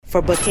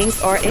For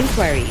bookings or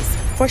inquiries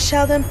for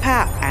Sheldon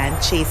Papp and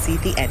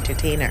Chasey the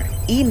Entertainer,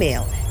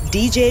 email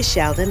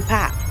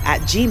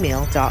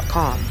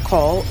djsheldonpapp@gmail.com.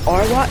 Call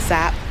or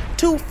WhatsApp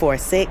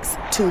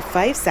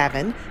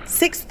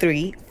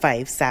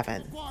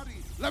 246-257-6357.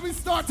 Let me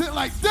start it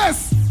like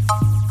this.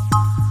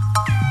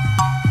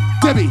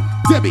 Debbie,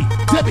 Debbie,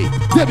 Debbie,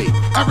 Debbie.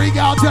 Every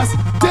girl just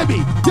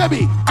Debbie,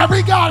 Debbie.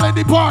 Every girl in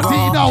the party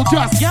now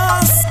just.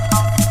 Yes.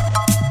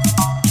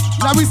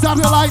 Let me start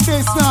it like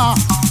this now.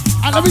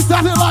 And let me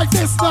start it like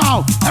this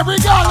now.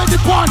 Every girl in the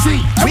party.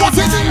 Everyone's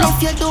in here.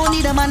 If you don't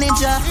need a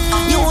manager,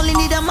 you only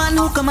need a man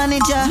who can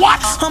manage ya.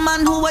 What? A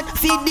man who would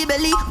feed the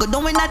belly, go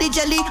down in the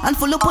jelly, and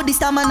full up with the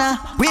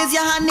stamina. Raise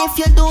your hand if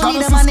you don't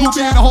need a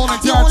manager.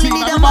 You only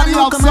need a man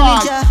who can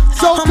manage ya.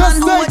 A man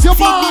who would feed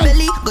the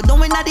belly, go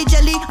down in the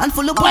jelly, and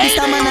full up with the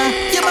stamina.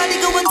 Your body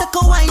go and take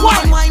a wine,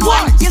 wine, wine,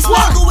 wine. Your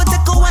smile go and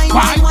take a wine,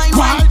 wine, wine,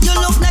 wine. You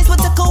look nice, but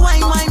take a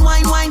wine, wine,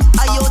 wine, wine.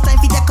 Are you time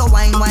for take a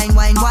wine, wine,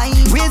 wine, wine?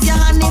 Raise your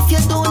hand if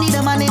you don't need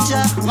a manager.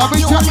 Let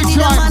me check the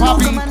track,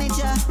 Poppy.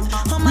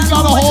 We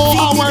got a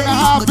whole hour and a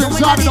half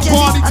inside of the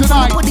party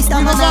tonight. We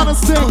don't gotta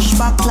sing. Push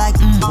back like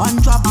one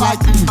drop like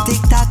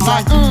tick tock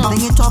like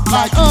bring it up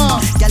like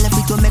girl if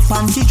it to make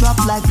panty drop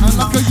like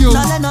look at you.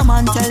 Don't let no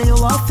man tell you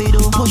what to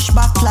do. Push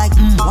back like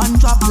one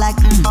drop like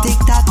tick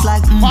tock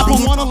like Papa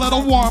want a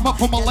little warm up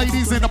for my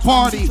ladies in the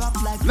party.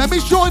 Let me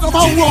show them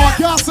how raw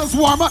gas is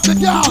warm up the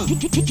gal.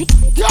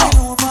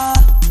 Go.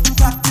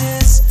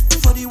 Practice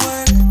for the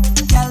work,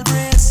 gal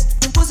brace,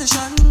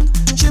 position,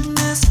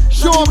 gymnast.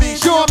 Show me,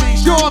 show me,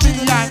 show me,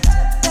 yeah.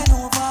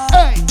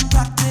 Hey,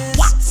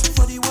 what?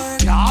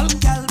 Y'all?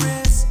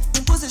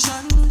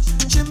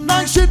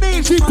 Nice and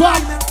easy,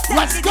 pop.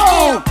 Let's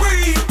go.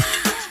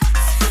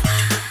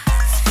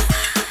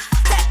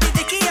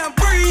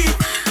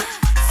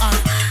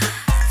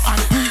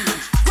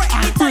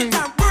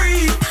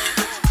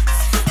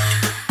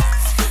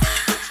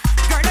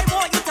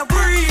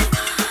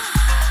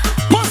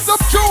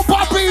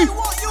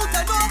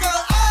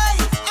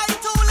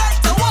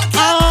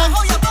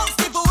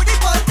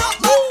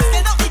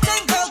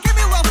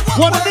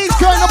 One of these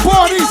kind of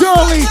parties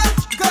early.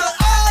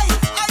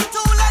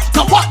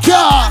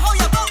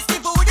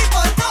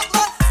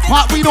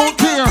 Pop, we don't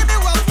care.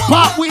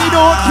 Pop, we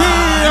don't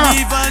care.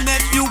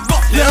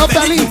 Little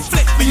belly.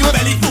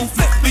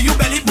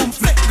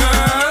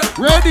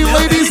 Ready,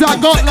 ladies, I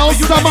got no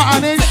stomach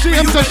and ain't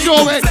shame to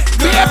show it.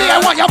 Baby, I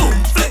want you boom.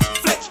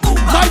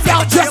 My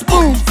gal just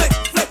boom.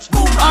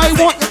 I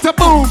want you to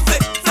boom.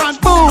 And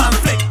boom.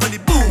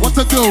 What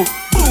to do?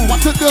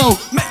 What to do?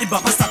 Make the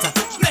bumper starter.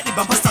 Make the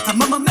bumper starter.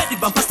 Mama, make the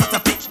bumper starter.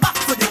 Pitch back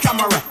for the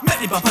camera. Make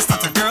the bumper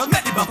starter, girl.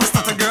 Make the bumper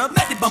starter, girl.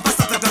 Make the bumper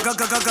starter.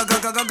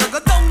 Go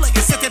down like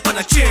you sit up on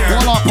a chair.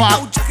 Hold on,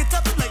 Pop.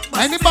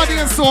 Anybody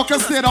in soca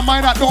state of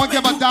mind that don't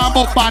give a damn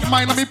about bad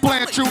mind, let me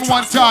play a tune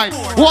one time.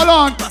 Hold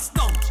on. Bust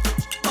down,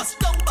 bust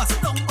down,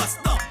 bust down,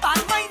 bust down.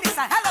 Bad mind is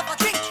a hell of a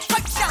thing.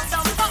 Quick shout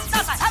down,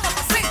 that's a hell of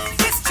a thing.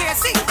 This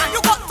JC, and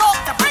you got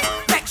rock to bring.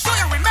 Make sure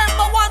you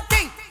remember one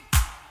thing.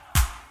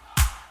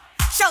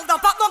 Sheldon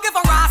Papp don't give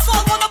a ras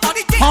all on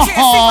nobody think. JC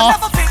will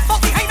never think,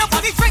 but behind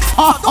nobody drinks.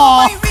 So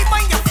don't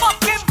mind your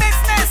fucking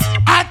business.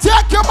 I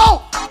take him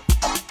out.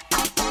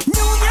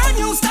 New year,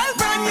 new style,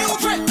 brand new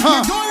drip.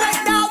 You don't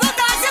like that, well,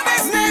 that's your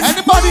business.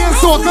 Anybody in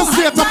soca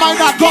state of mind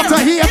that got a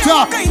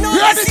hater,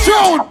 hear the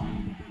tune.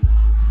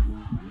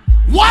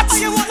 What?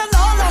 You want a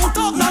long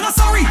talk, no,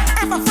 sorry.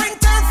 If a friend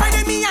turn friend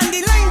in me and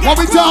the line What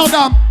we tell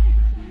them?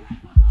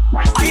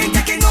 I ain't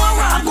taking no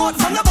rag out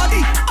from the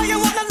body.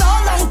 You want a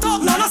long talk,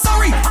 no,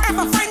 sorry. If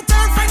a friend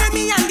turn friend in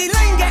me and the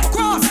line get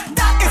crossed,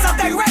 that is a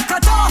direct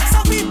talk.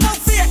 Some people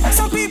fake,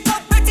 some people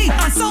petty,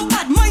 and some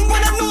bad mind when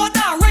I know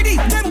that already.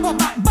 Them go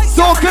back, bite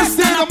Soca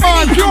state of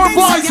mind, pure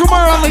boys from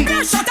early.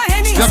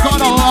 You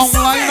got a long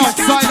line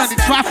outside and the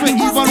traffic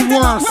even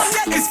worse.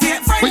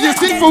 But you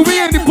think for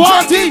we in the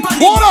party?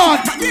 Hold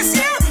on. This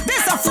year,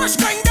 there's a fresh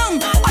kind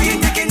down. I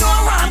ain't taking no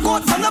rag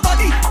out from the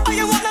body.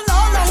 You want a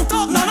long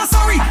talk, no,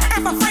 sorry.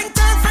 If a friend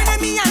turn friend in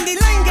me and the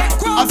line get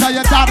crossed, I'll tell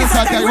you that is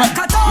a direct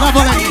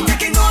level it.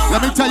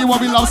 Let me tell you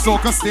what we love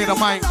soca state of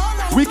mind.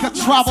 We can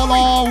travel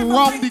all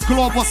around the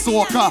globe with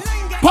soca.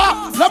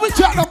 Pop, let me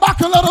check the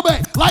back a little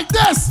bit. Like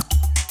this.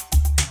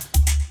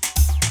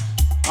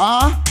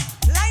 Line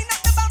up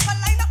the bumper,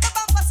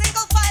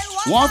 single file.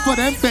 One for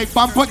them big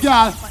bumper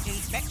gal.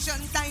 Inspection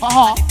time.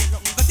 Uh-huh.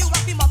 But you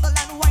have to mumble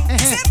and whine.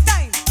 Same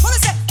time. What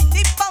is it?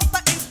 The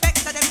bumper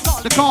inspector them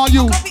call. They call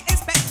you. Copy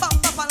inspect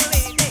bumper for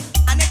lady.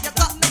 And if you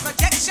got no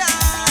projection,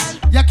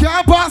 You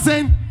can't pass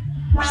in.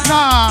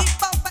 Nah. the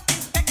bumper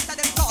inspector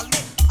them call me.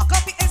 A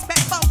copy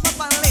inspect bumper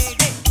for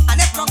lady. And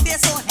if wrong they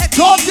so heavy.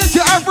 Don't get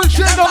your average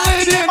single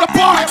lady in the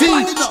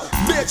party.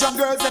 Major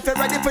girls, if you're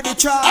ready for the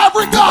chart.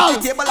 Every girl.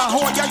 Table and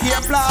hold your hair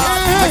flat.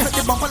 Yeah.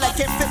 The bumper like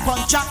it fit on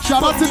jack.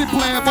 Shout out to the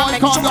Playboy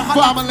Condom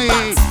family.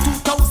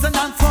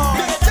 2004.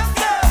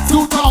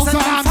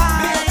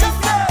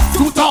 2005.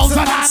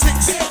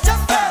 2006.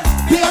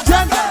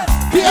 Pigeon.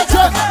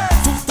 2004.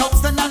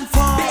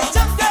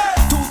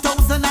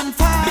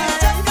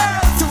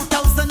 2005.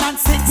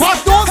 2006. What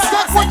don't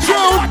stick with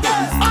you?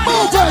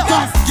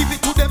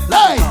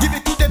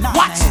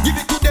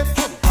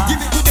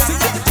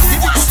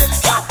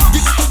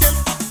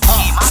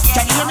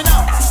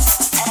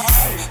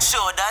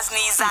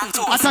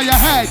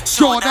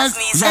 shoulders,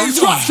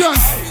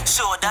 instructions.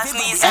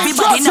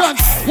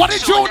 Instructions. What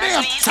did you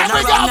name?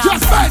 Every girl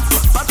just bend.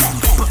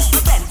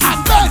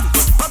 And bend.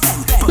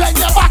 Bend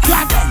your back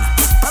and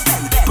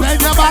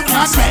bend your back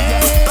and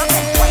bend.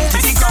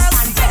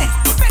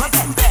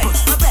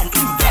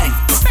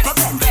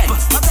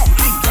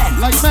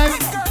 Like man,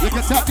 you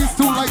can tap these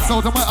two lights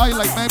out of my eye,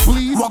 like man,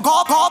 please.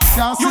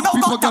 Can't see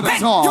people gonna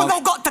talk. You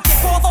don't got to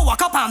take over,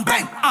 walk up and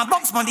bend, and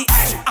bounce on the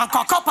edge, and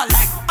cock up a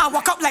leg, and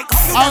walk up like you.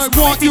 I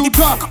want you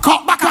to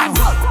cock back and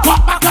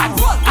cock back and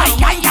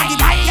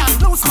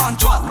and lose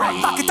control.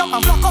 Back it up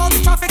and block all the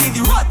traffic in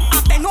the road,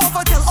 and then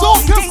over till all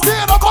the things.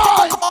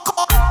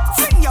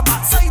 Swing your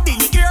back side in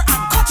the air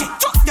and catch it.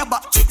 Drop your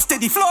butt cheeks to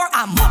the floor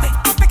and move it.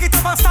 Pick it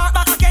up and start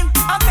back again,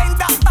 and bend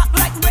that back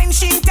like when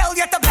she tell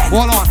you to bend.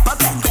 Hold on.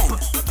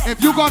 If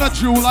you got a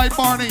July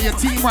barn in your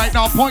team right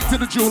now, point to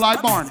the July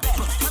barn.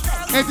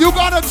 If you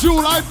got a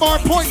July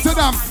barn, point to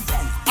them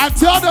and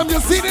tell them you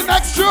see the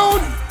next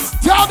June.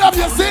 Tell them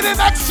you see the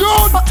next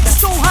June. Put the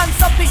two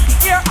hands up in the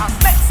air and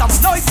make some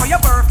noise for your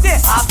birthday.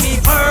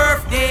 Happy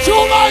birthday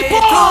July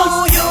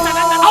barns.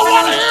 I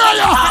want to hear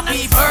you.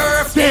 Happy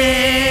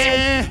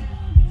birthday.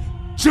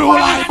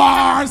 July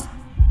bars.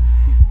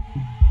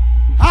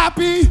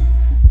 Happy.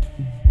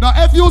 Now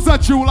if you's a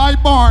July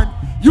barn,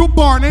 you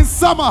born in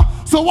summer.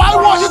 So what I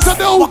want you to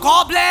do?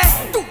 God bless.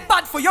 Too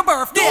bad for your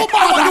birthday. Too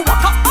bad. I want you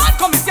walk up and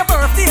come it's your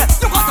birthday.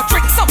 You got to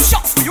drink some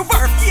shots for your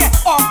birthday,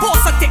 or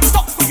post a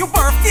TikTok for your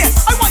birthday.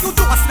 I want you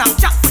to do a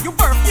Snapchat for your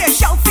birthday,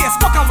 shell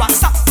Facebook and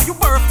WhatsApp for your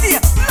birthday,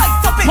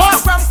 light up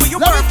Instagram for your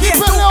Let birthday. me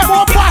keep it a little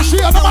more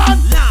flashy on the man.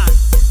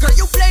 Girl,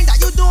 you playing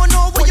that you don't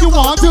know what you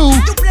want to do.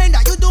 You playing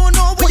that you don't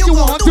know what you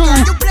want to do.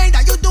 Girl, you playing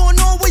that you don't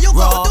know what you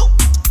want to do.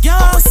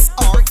 Yes.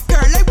 Or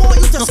girl, I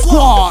want you to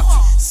squat.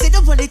 Sit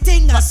up on the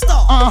thing and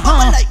stop.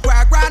 I'm like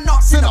gra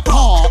nuts in a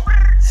pot.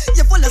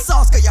 You're full of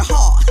sauce, girl, you're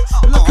hot.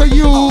 Look at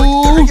you.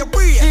 Girl, you're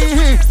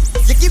real.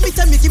 You give me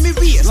time, you give me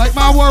real. Like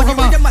my word, I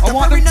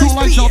want them two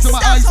lights out of my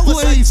eyes,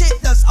 please.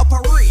 That's a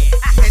parade.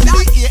 And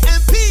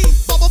I-A-M-P.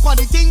 Bubble on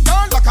the thing,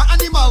 girl, like an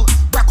animal.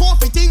 Back off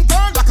the thing,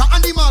 girl, like an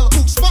animal.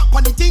 Hook smart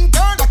on the thing,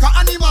 girl, like an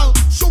animal.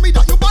 Show me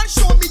that you want,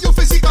 show me your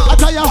physical. I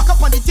tell ya. Back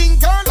up on the thing,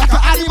 girl, like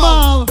an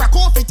animal. Back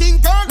off the thing,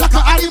 girl, like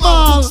an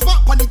animal. Hook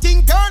smart on the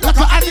thing, girl, like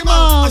an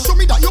animal. Show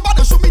me that you want,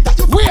 show me that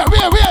you. Where?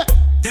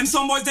 Them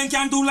some boys then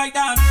can't do like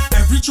that.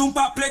 Every tune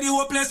pop play the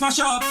whole place mash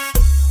up.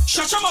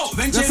 Shut your mouth.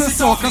 When this is Chelsea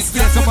so talk, them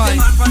customized.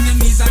 man from them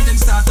knees and them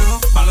start to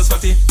balance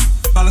fatty.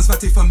 Balance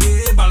fatty for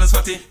me, balance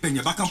fatty. Bend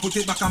your back and put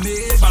it back on me,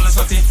 balance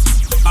fatty.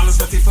 Balance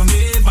fatty for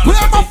me, balance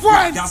Where fatty. my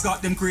friend? Y'all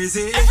got them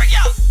crazy. Every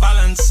girl.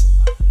 Balance.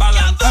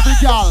 Every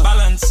girl.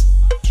 Balance.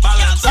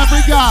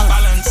 Every girl.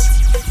 Balance.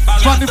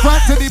 From the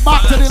front to the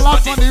back to the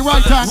left on the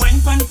right hand.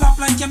 Wine pan pop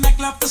like you make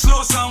love to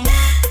slow sound.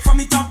 From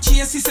the top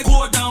chase, he say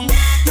go down.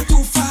 You're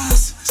too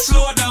fast,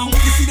 slow down.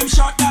 You see them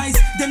short guys,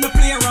 them no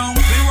play around.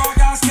 When raw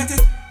guys get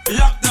it,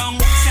 lock down.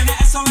 Send the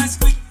SOS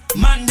quick,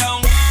 man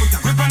down. Put a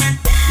grip on it.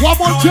 One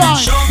more time.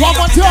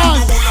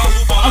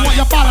 I want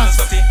your balance.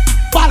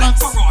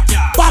 Balance.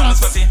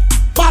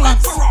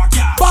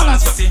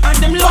 And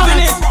them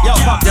loving it. Yo,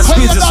 pop, just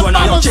squeeze this one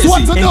on your chest.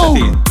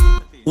 Entertain.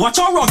 Watch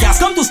our raw gas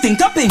come to stink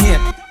up in here.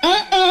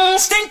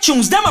 Stink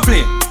tunes, them a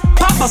play.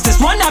 Papa's this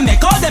one that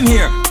make all them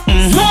here.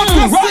 Raw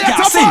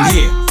gas in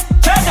here.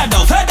 Feather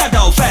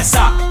down,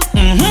 fessa.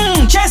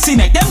 Chelsea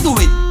neck, them do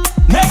it.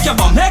 Make your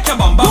bum,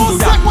 bum do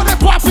that. With it,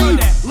 Poppy.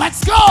 Let's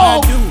go.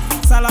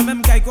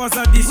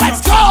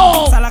 Let's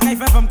go.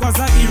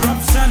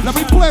 Let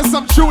me play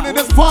some tune in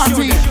this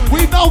party.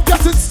 We now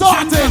getting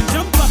started.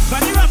 Jump up,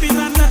 bunny rabbit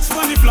and touch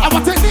bunny floor. I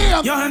want to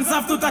hear. Your hands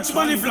have to touch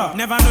bunny floor.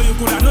 Never know you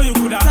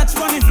coulda touch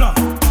bunny floor.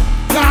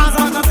 Your hands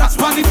have to touch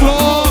bunny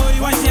floor.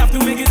 Why she have to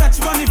make it touch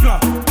bunny floor?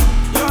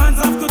 Your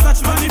hands have to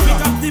touch bunny floor.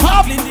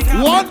 Pop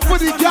one for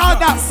the girl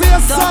that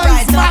says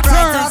size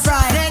matters.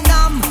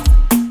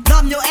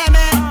 Numb you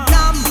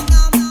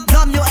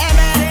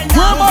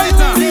Where my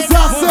ladies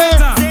are say,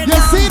 you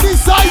see the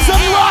size of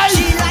the right?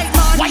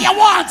 What you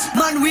want?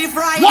 Man, we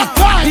fried. What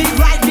kind? Big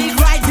right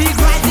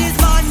this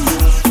man.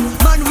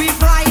 Man, we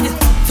fried.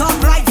 Top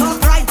right,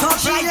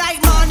 she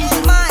like man.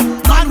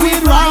 Man, we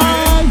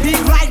fried.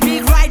 Big right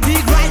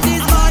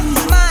this man.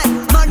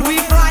 Man, we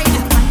fried.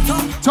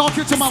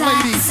 Talking to my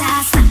ladies.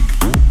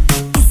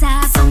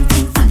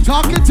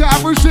 Talking to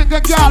every single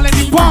girl in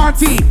the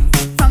party.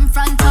 From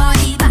front or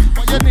the back.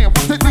 What's your name?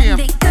 What's the name?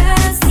 The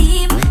girls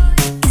team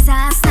is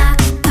a snack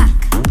pack.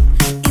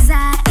 Is a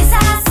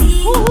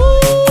scene.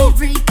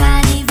 Every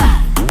carnival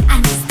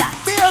and it's that.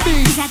 Baby.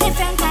 It's a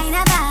different kind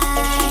of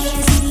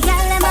vibe. See the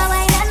girl them a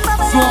wine and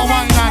bubble. So a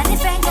wine and. A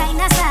different kind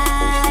of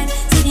style.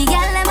 See the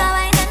girl them a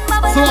wine and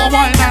bubble. So a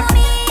wine and.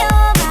 Me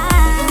oh my.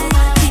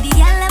 See the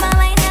girl them a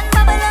wine and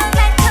bubble.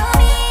 Like to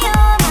me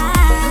oh my.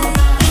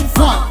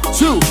 1,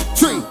 2,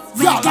 3.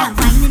 Red girl,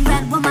 whining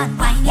red woman,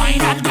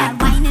 whining red girl,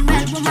 whining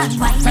red woman,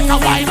 whining Take a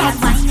wine red up.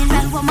 girl, whining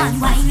red woman,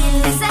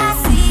 whining. Is that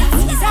sweet?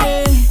 Is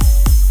that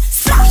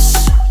slash?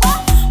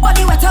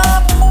 Body wet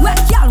up, wet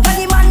girl, when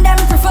the man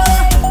them prefer.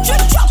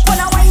 Drip drop when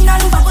I wine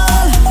and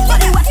bubble.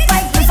 Body wet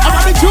like the I'm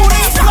on the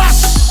Julie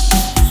Splash.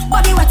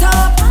 body wet up,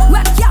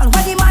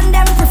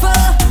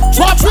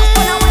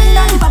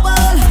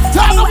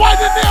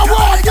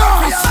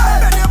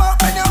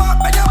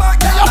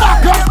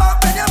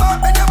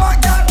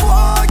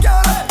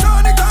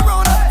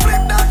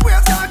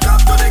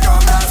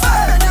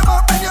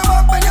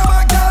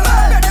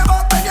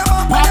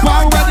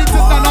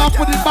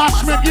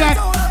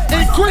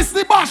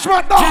 Christy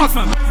Bashman, dog.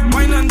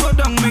 Wine and go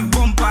down, make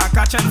bumper,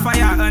 catch and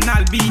fire, and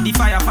I'll be the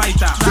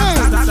firefighter.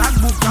 That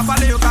book,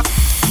 kapale yo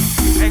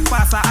ek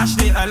pasa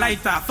Ashley a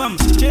lighter. Femme,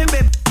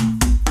 chebe,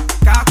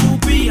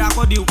 kakupi,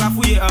 akodi yo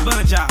kafuye a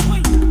banja.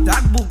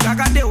 That book,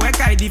 agade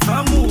wekai di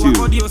famu,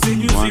 akodi yo se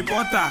news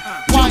reporter.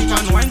 Jump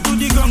and wine to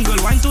the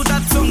gungle, wine to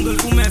that jungle,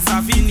 ume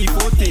sa fini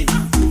pote.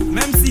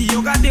 Même si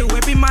yo gade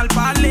wepi mal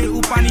parle,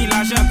 ou pani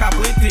l'argent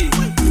kapwete.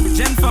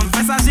 Jeune femme,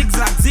 fais ça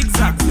zigzag,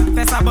 zigzag,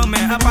 fais ça bon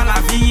mais up à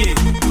la vie.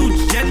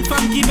 Toute jeune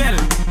femme qui belle,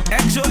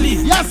 est jolie.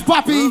 Yes,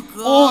 papi.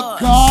 Oh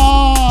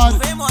God.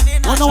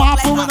 What know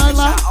happen when I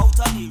laugh?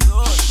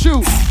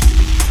 Shoot.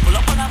 Pull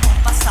up on a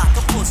bumper, start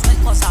to post when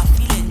cause I'm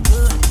feeling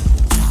good.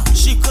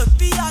 She could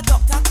be a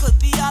doctor, could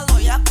be a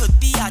lawyer, could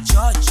be a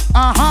judge.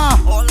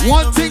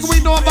 One thing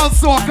we know about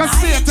soca,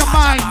 state of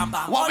mind.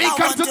 What we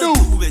come to do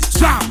is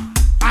jump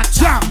and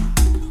jump.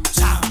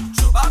 Jump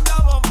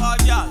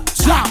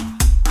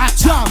and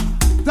jump.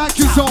 Thank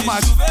you so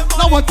much.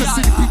 Now what to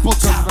see people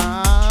tonight.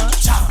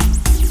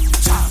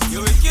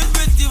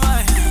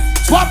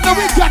 But now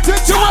we get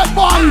into it,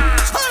 boy.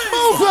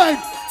 Move it.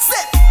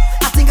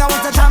 I think I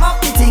want to jam up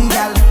the thing,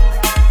 girl,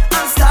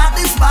 and start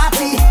this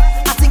party.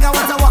 I think I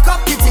want to walk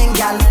up the thing,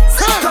 girl.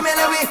 Come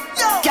here, away.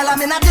 Girl,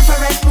 I'm in a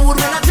different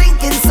mood when I'm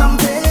drinking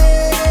something.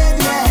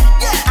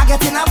 Yeah. I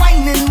get in a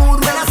whining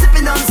mood when I'm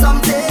sipping on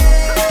something.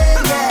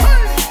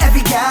 Yeah.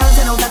 Every girl,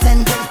 10 out of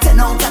 10, 10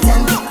 out of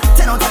 10,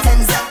 10 out of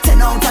 10, 10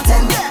 out of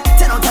 10,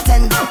 10 out of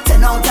 10,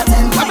 10 out of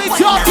 10. Let me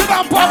talk to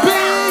them,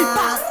 puppy.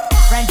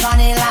 French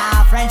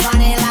vanilla, French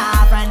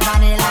vanilla, French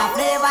vanilla,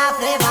 flavor,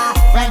 flavor.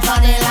 French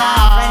vanilla,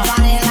 French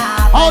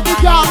vanilla. All the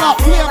girls are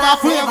flavor.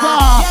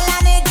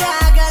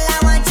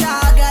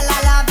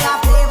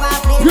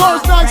 Pure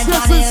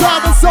niceness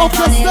inside the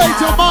soca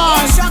state of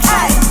mind.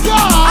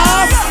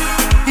 Yes.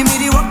 Give me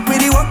the work, with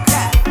the work.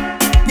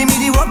 Give me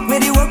the work,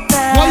 with the work.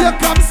 What you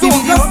come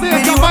soca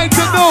state of mind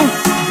to do?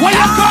 What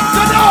you come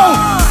to do?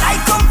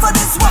 I come for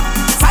this work.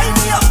 Sign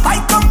me up.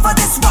 I come for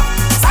this work.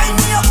 Sign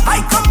me up.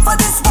 I come for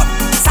this work.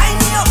 Sign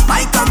me up.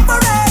 I come for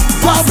it.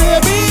 Well,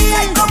 baby,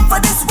 I come for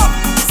this work.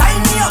 Sign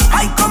me up.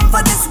 I come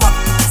for this work.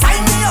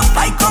 Sign me up.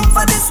 I come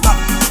for this work.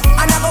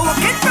 I never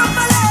work it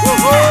properly.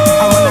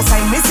 I wanna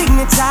sign my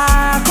signature,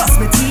 cross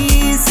my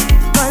T's,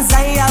 cause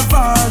I have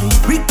all the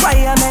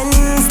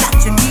requirements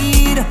that you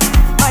need.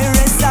 My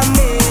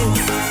resume,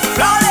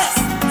 flawless,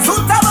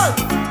 suitable,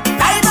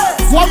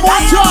 diverse. one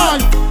more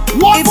time.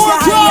 One more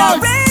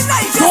time.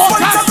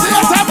 Soca state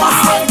of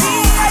mind.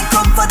 I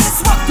come for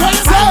this work.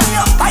 Sign me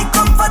up. I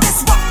come for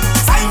this work.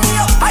 Sign me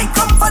up. I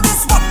come for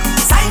this work.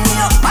 Sign me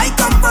up. I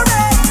come for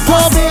it.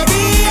 Go,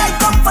 baby. I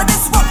come for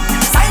this work.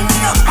 Sign me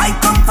up. I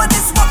come for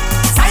this work.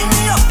 Sign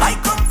me up. I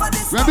come for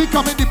this work. When we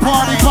come in the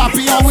party,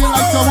 papi, how we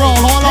like to roll.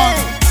 Hold on.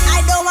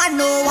 I don't want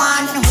no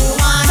one,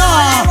 woman.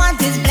 All I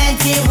want is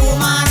plenty,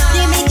 woman.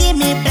 Give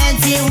me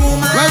plenty,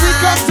 woman. When we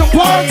come to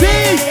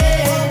party,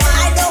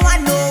 I don't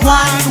want no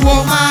one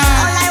woman.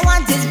 All I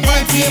want is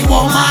plenty,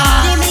 woman.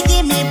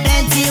 Give me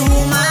plenty,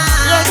 woman.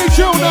 Hear the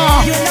tune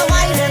now. You know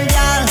why them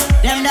girl,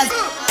 them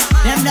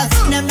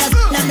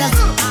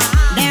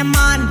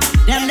man,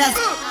 them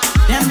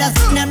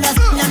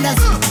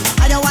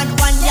I don't want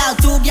 1 girl,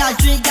 2 girl,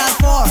 3 girl,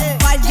 4,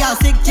 5 girl,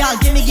 6 girl.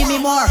 Give me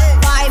more.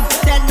 5,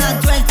 10, and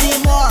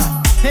 20 more.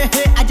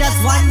 I just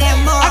want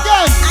them more.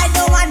 Again. I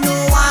don't want no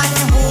one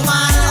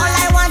woman. All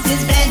I want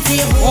is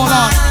plenty, woman. Hold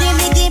on.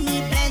 Give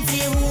me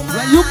plenty, woman.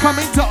 When you come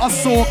into a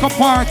soca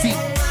party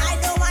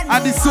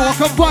and the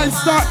soca vibes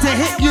start to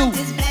hit you,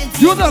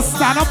 you just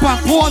stand up and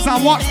pause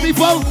and watch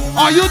people,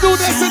 or you do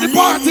this in the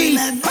party.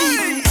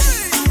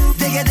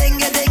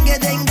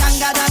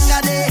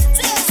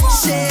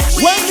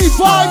 When the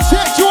vibes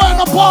hit you in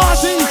the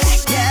party,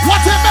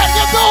 what it make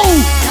you do?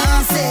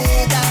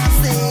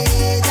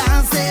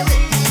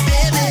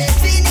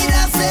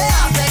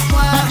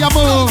 Make you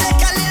move.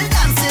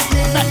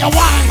 Make you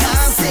whine.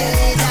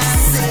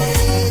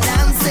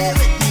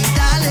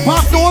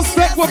 Pop, don't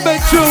stick with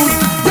big tunes.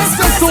 This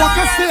is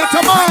soca state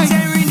of mind.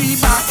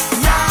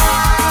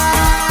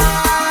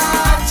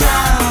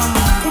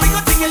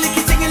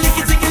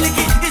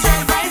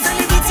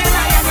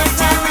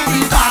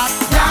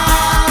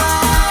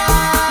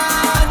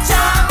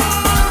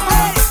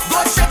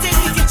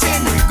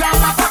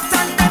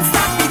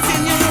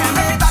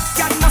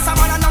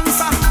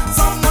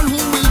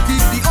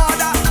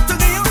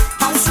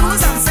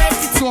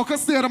 Soca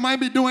state of mind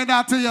be doing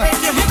that to you.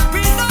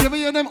 Give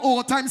me them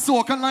old time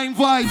soca line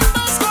vibes.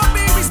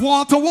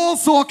 Wall to wall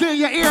soca in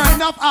your ear,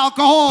 enough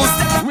alcohol.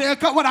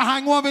 Wake up with a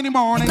hangover in the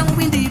morning. That's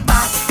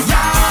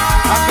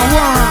the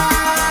word.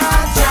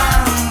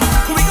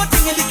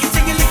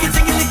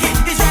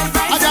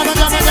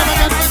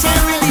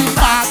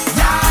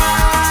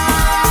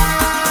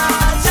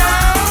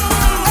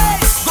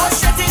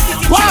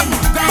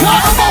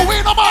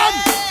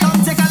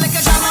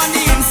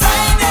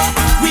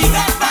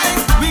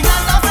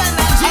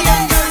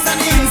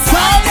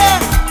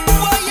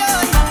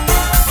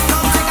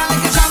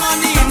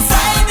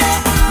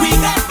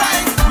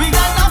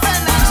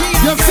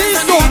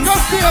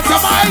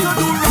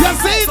 You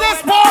see this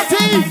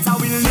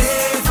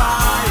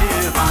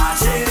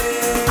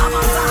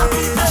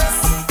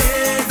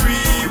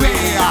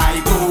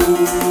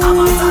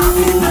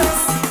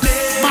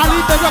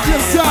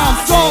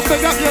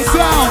big up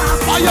yourself.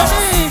 Are you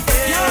mean?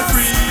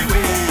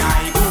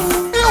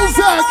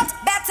 Music.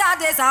 Better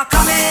days are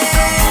coming,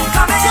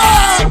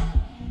 coming.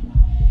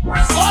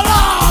 Hold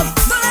on.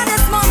 Don't let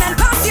this moment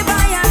pass you by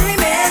and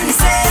remain the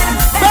same.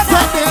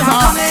 Better days are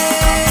coming,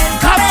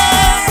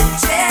 coming.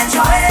 Change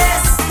your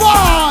ways.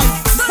 One.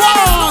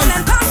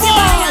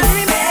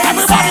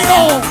 Everybody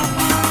know.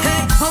 Hey,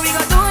 what we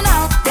gonna do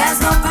now? There's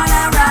no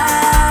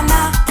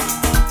panorama.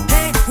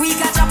 Hey, we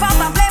can jump up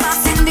and play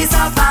us in the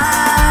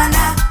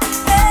savannah.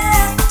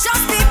 Hey,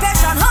 just be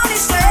patient, hold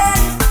it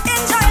straight.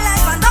 Enjoy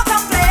life and don't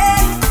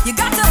complain. You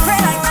got to pray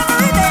like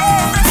every day.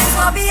 And this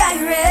will be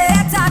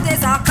irate. Better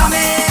days are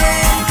coming,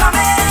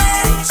 coming.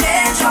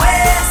 Change your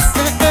ways.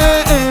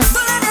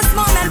 Don't let this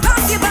moment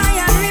pass you by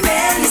and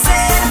remain the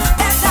same.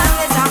 Better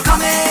days are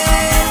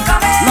coming,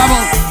 coming.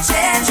 Level.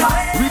 Change your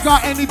ways. We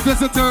got any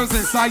visitors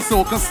inside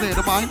Soca State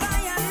of Mind?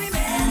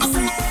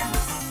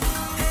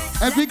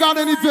 Have we got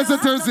any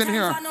visitors in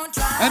here?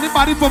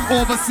 Anybody from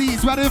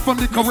overseas, whether from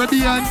the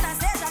Caribbean,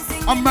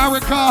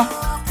 America,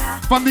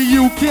 from the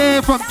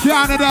UK, from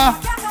Canada?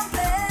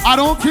 I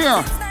don't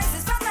care.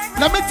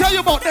 Let me tell you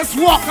about this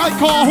walk I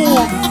call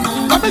home.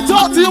 Let me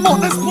talk to you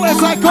about this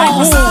place I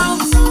call home.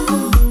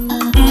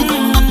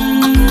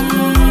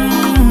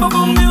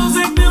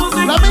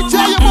 Let me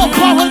tell you about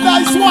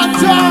Paradise one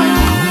time.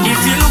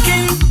 If you're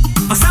looking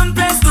for some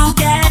place to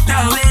get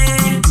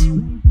away,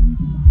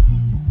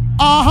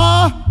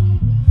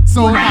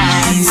 So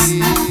nice.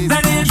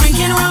 whether you're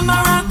drinking rum or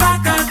a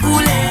pack of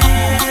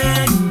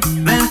Kool-Aid,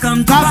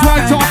 welcome to That's what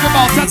I talk paradise.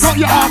 about. Check out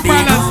your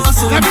umbrellas.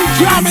 Let me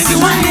jam in the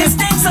One rain. is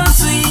things so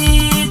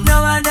sweet,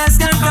 no others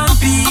can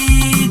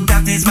compete.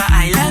 That is my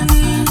island,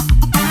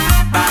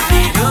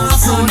 Barbados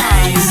so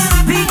nice.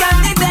 We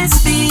got the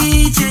best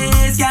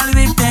beaches, girl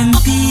with them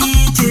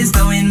peaches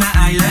down in my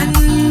island.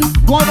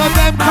 One of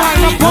them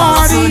kind of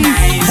Barbados so parties.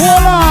 nice.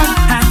 Hold on.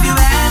 Have you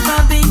ever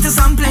been to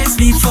some place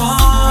before?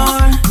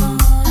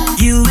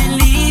 You will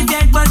leave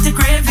yet, but you're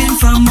craving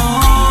for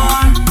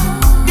more.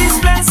 This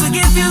place will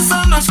give you so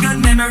much good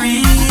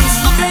memories,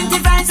 plenty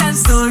vibes and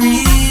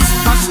stories.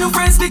 Watch new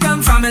friends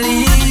become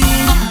family.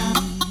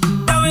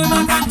 Now we're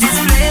back at this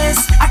place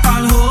I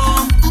call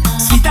home,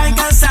 sweet like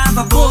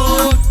cassava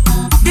boat.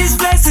 This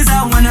place is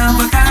a one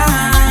of a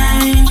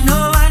kind,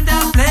 no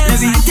other place. Let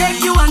me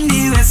take you on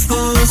the West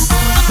Coast,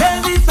 where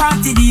we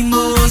party the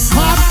most.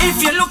 If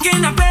you're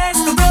looking a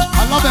place to go,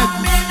 I love it.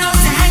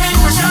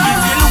 If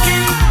you're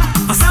looking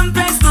for some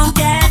place to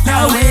get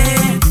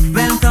away,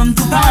 welcome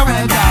to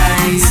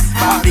paradise.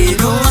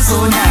 Barbados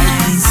so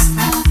nice.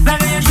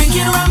 Whether you're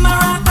drinking rum or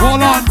a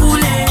Hold on.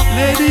 Kool-Aid,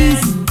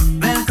 Ladies,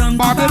 welcome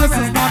Barbados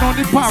to is not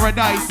only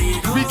paradise.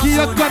 We give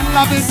you good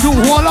loving too.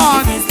 Hold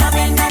on. It's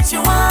loving that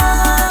you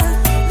want,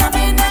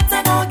 loving that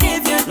I don't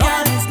give you,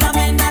 girl. It's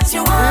loving that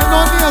you want. Ain't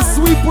only a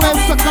sweet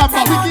place to come,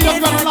 but we give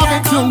you good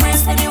loving too.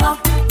 Brace when you walk,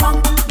 walk,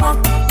 walk.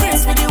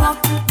 Brace when you walk,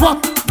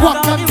 Walk,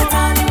 walk, walk. You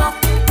turn, you walk,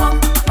 walk,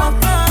 walk.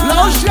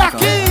 Little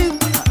Shaki.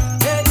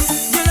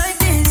 You like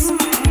this?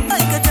 I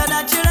can tell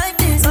that you like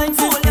this.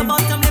 Fold your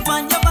bottom lip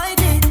and your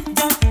body.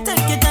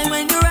 Take your time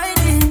when you ride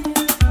it.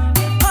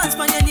 Hands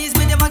on your knees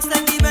with your box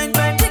like the bend.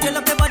 Jiggle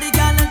up your body,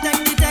 girl, and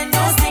take the ten.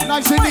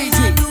 Nice and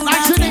easy.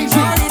 Nice and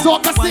easy.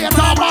 Soca State of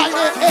Mind.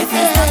 If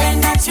it's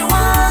loving that you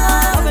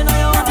want,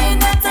 loving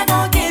that I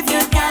don't give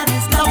you, girl.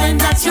 It's loving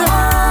that you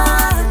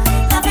want,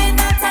 loving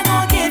that I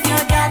don't give you,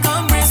 girl.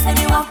 Come brace when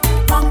you walk,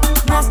 walk,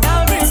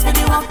 walk. Brace when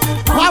you walk,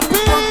 walk,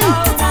 Papi,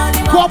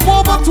 walk. come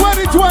over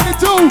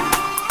 2022.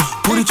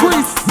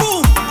 Increase.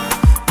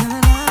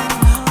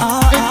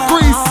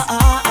 Increase.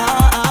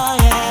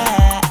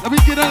 Let me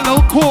get a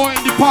little core in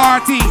the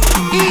party.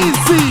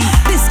 Easy.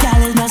 This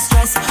girl is no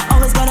stress.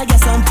 Always gotta get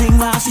something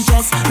while she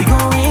dress. We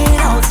going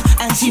out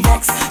and she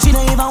vex. She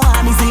don't even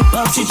want me zip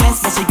up she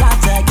dress, but she got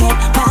to get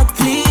back,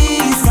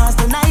 please. Cause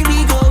tonight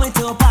we going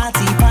to a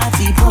party,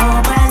 party,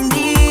 pour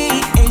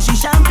brandy. And she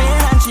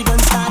champagne and she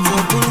gonna start to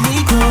pull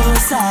me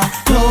closer,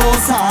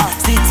 closer.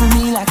 Stick to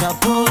me like a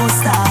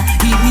poster.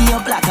 Heat me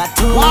up like a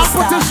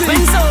toaster.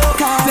 When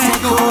soca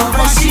take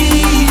over she,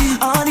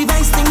 all the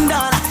vibes thing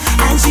done.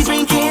 And she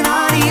drinking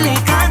all the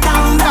liquor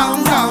down,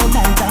 down, down.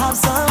 Time to have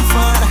some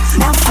fun,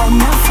 have fun,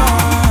 have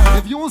fun.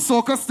 If you in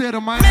Soca State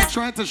of Mind and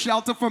trying to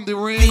shelter from the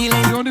rain,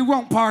 you're on the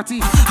wrong party.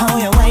 How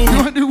you whining?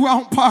 You're on the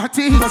wrong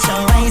party. But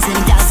you're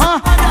rising, gas.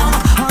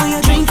 How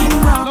you drinking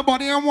rum?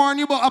 Nobody ain't warn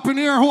you, but up in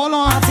here, hold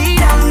on. Party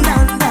down,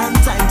 down, down.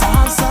 Time to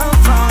have some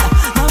fun,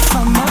 have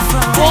fun, have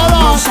fun. Hold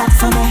on. One shot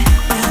for me,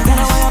 then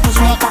I want you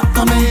to right back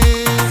for me.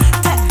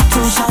 Take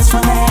 2 shots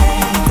for me,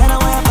 then I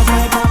want you to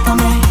right back for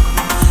me.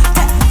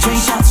 Take 3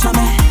 shots for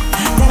me,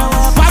 then I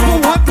want you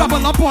to right back for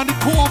me. Double up on the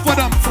core for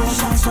them. 4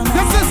 shots for me.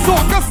 This is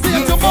Soca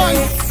State of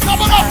Mind.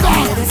 Double up,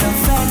 dog. There's a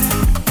fact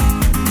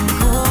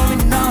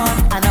going on,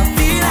 and I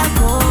feel like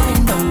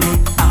going down.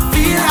 I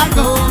feel like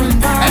going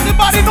down.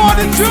 Everybody know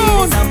the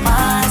tune. It's a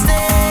party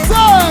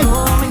Say.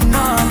 going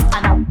on,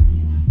 and I'm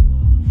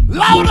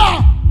Louder.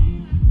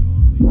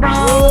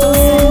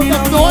 Ooh, you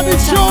know the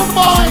tune,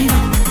 boy.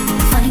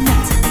 Find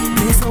that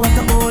place where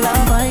the whole of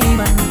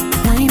vibe and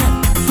why not?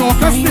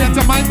 Soca State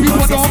of Mind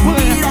people don't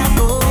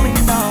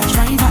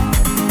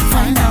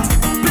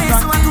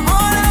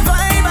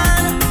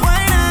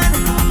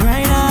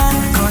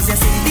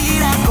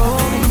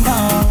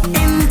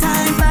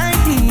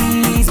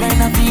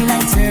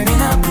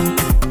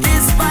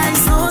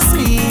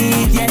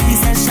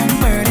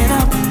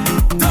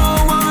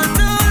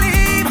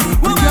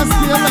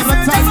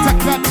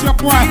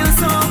somewhere.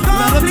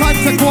 Little time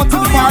to go to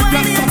the bar,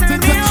 get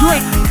something to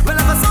drink. Well,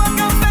 if a song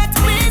no fit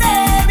we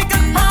there, we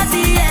can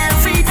party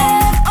every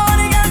day. All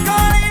the girls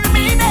calling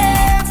me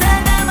names,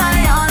 and am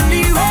I on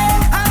the way?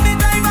 Every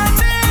time I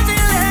change the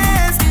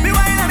lanes, me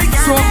wine and me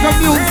can't. Soca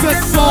music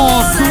so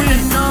sweet,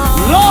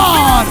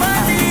 Lord.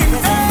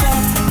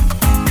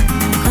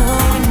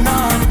 Going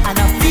on, and I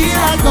feel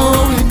like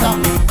going down.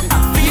 I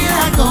feel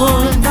like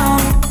going down.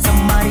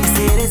 Somebody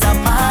say there's a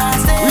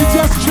party. We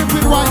just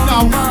tripping right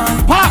now.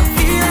 Pop!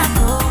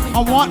 I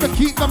want to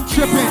keep them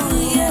tripping.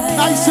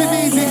 Nice and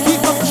easy,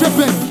 keep them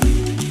tripping.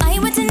 I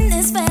went in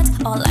this bed,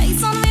 all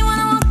eyes on me when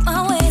I walk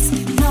my ways.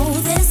 Know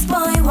this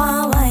boy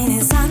while wine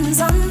his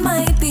hands on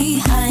my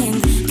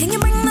behind. Can you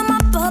bring them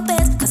up a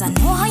bit? Cause I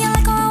know how you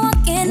like how I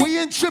walk in. We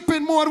in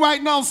tripping mode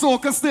right now,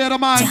 Soca State of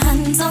Mind.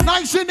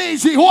 Nice and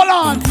easy, hold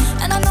on.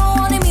 And I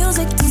know all the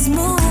music does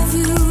move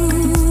you.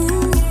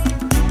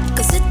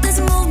 Cause it does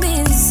move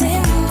me the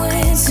same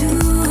way too,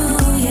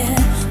 yeah.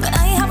 But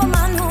I have a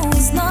man who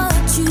is not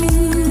you.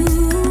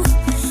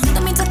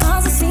 Don't mean to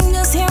cause a scene,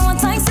 just hear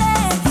what I say.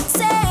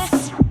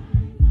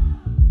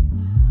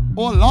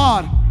 Oh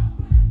Lord.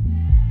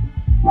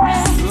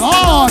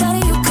 Lord.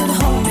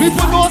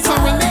 People know it's a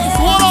release,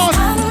 hold on.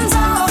 Hands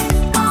off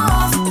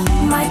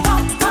my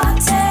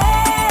party.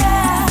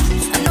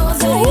 I know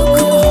that you could hold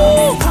me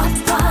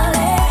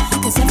properly.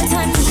 Cause every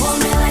time you hold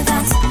me like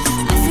that,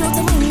 I feel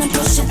the wind and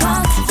push it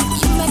back.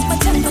 You make my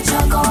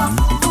temperature go up.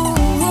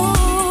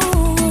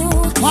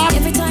 Ooh.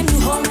 Every time you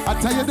hold me, I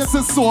tell you, this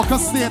is Soca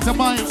State of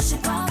Mind.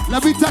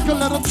 Let me take a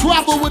little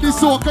travel with the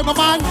Soca of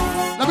Mind.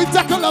 Let me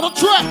take a little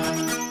trip.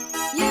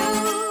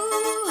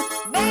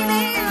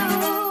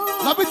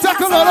 Let me take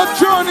a little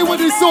journey with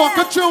the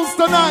Soca tunes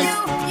tonight.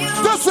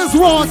 This is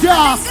Raw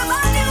Gas.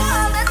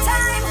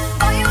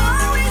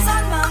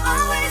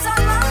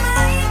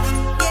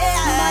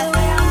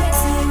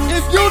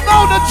 If you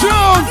know the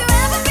tune,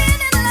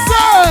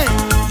 say.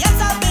 Yes,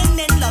 I've been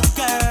in love,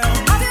 girl.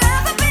 Have you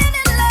ever been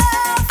in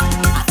love?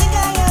 I think I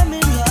am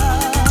in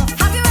love.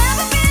 Have you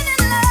ever been in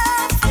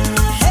love?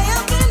 Hey,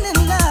 I've been in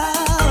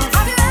love.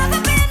 Have you ever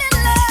been in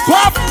love?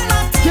 Pop,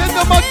 give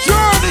them a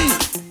journey.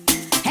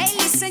 Hey,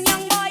 listen,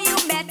 young boy, you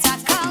better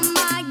come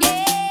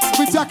again.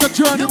 We take a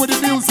journey with the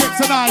music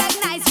tonight.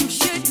 You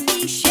should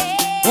be shamed.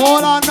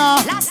 Hold on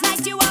now. Last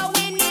night you were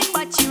winning,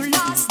 but you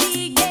lost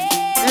the game.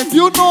 If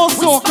you know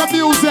Soca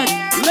music,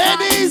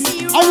 ladies,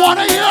 I want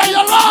to hear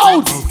you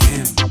loud.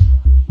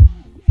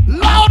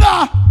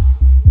 Louder.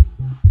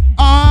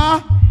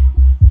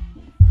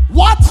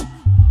 What?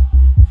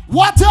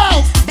 What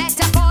else?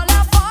 Better call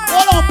her for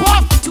Hold on,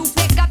 Pop. to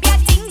pick up your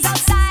things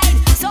outside.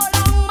 So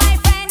long, my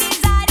friend, is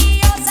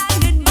adios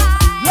and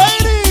goodbye.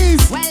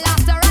 Ladies. Well,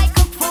 after I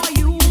cook for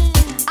you,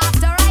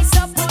 after I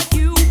support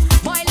you,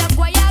 boy, look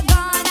where you're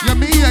gone. You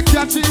mean you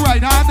catch it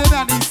right-handed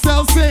and he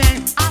still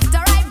sing.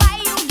 After I buy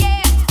you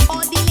gear,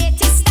 or the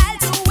latest style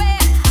to wear,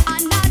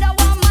 another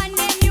woman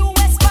named you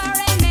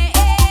whispering me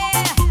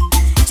ear.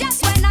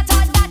 Just when I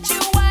thought that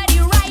you were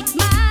the right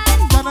man,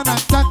 Dun, dun, dun,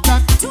 dun,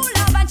 dun. to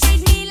love and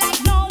treat me like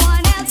no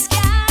one else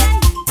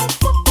can.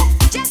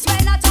 Just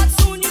when I thought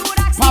soon you would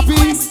ask me Papi,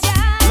 questions.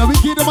 let me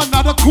give them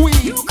another queen.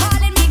 You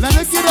calling me Let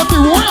me give them the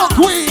royal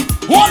queen.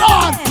 Hold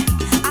on.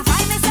 I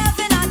find myself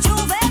in a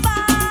Juve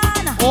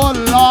van Oh,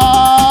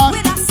 Lord.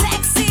 with a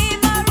sexy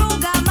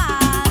Maruga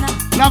man.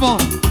 Level.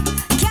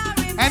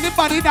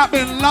 Anybody that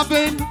been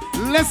loving,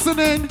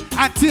 listening,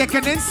 and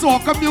taking in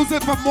soca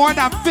music for more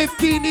than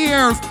 15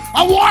 years,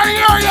 I want to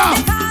hear ya.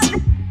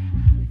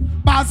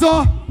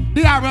 Bazo,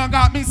 the iron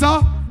got me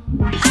so.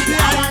 The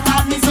iron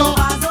got me so.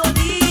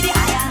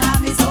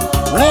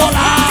 Hold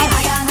on.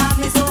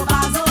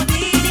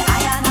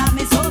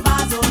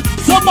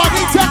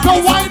 Somebody take a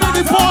wine in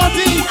the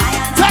party.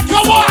 Take a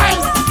wine.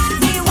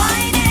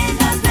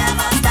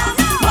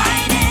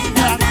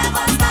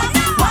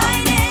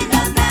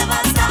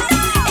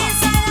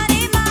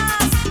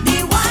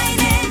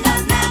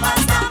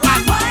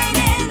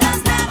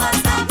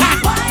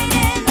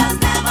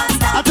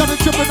 I tell me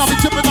chipping, I'll be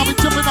chipping, I'll be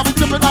chipping, I'll be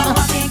chipping on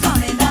it.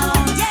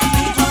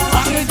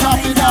 Walking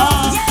coming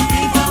down.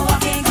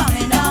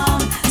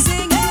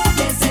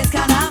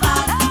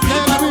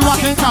 Yeah, let me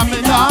walking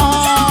coming down.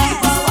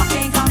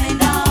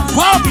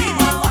 Pop,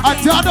 I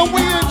tell them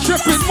we ain't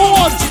tripping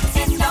more.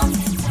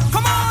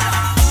 Come on.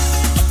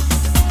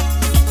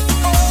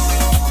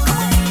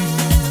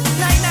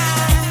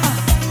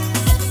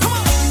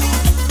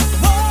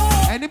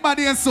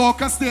 Anybody in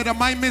Soca State that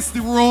might miss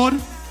the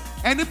road?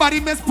 Anybody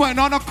miss putting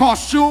on a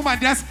costume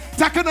and just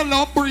taking a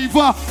little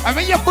breather? And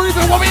when you're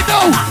breathing, what we do?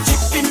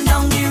 Tripping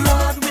down the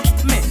road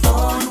with me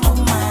own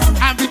woman.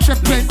 I'm be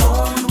tripping.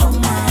 Own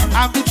woman.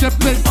 I'm be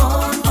tripping.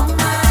 Own woman.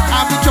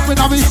 I'm be tripping.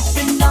 I'll be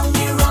Tripping down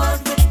the road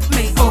with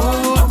me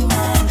own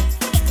woman.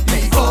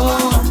 Me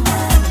own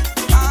woman.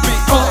 Me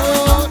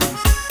own.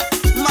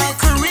 My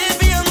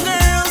Caribbean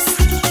girls.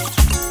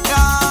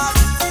 God.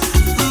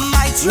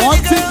 My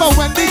one thing, but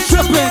when they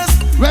tripping,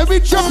 when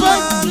we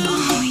tripping.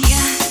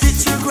 Did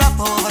you grab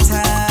over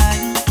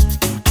time?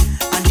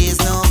 And there's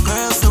no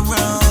girls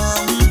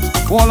around.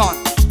 Hold on.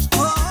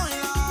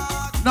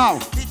 Now,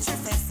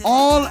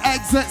 all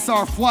exits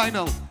are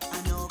final.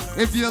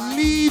 If you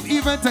leave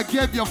even to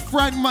give your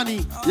friend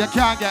money, you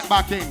can't get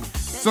back in.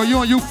 So you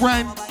and your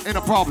friend in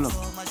a problem.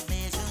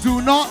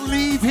 Do not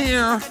leave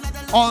here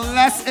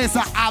unless it's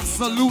an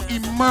absolute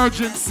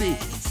emergency.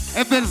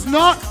 If it's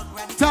not,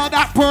 tell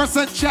that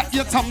person check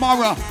you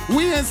tomorrow.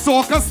 We in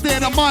Soca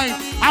State of Mind,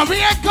 and we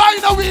ain't going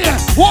nowhere.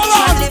 Hold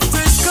on.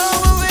 Go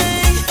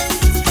away.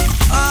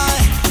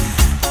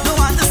 Don't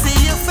want to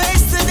see your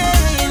face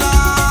today,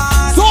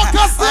 Lord.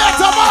 Soca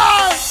State of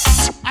Mind.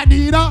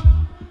 Anita.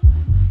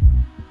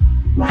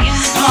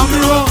 Down the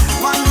road.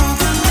 One who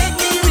can make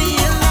me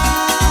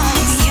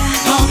realize.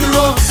 Down the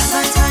road.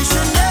 That I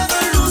should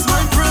never lose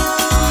my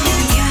pride.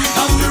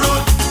 Down the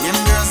road. Them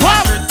girls What?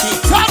 are pretty.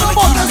 Tell me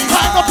about this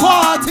kind of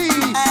party.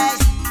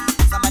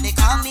 Somebody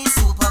call me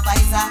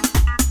supervisor.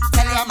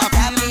 Tell him my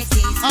family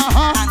keys.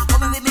 And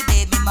come with me,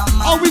 baby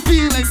mama. How we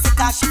feeling? Sick,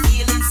 cause she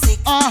feeling sick.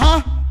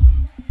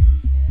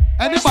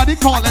 Anybody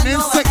calling in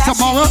sick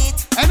tomorrow?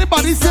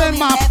 Anybody saying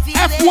my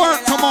F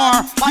word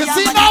tomorrow? You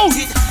see now?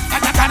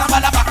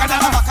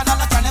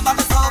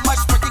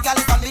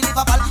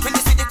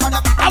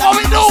 And what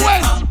we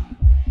doing?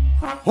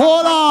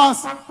 Hold on.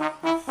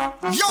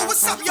 Yo,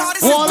 what's up, y'all?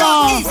 This Hold is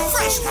on. Doug E.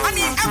 Fresh. I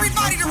need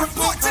everybody to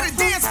report to the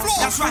dance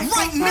floor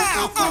right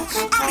now.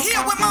 I'm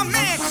here with my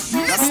man,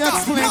 Let me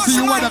explain to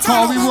you what they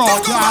call me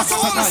raw gas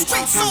tonight.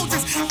 Street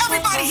soldiers.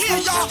 Everybody here,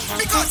 y'all,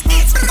 because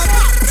it's about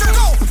to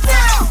go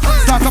down.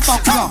 Start the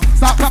bounce now.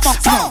 Start the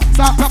bounce now.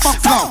 Start the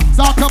bounce now.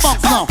 Start the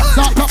bounce now.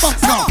 Start the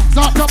bounce now.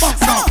 Start the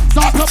bounce now.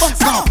 Start the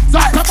bounce now.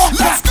 Start the bounce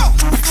now. Let's go.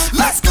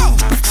 Let's go.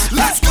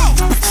 Let's go.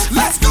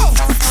 Let's go.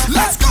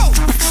 Let's go.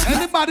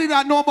 Anybody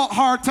that know about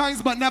hard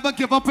times but never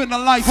give up in the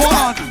life, hold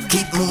on.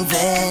 Keep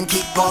moving,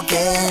 keep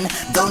walking.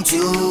 Don't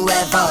you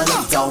ever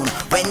look down.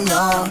 When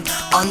you're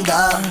on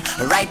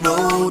the right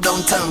road,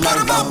 don't turn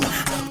around.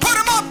 Put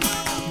 'em up.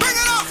 Bring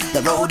it up.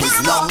 The road is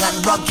long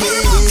and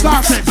rugged.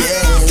 Start it.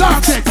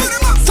 Start it.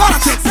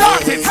 Start it.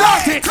 Start it.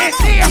 Start it. It's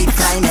here. Keep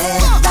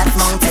climbing that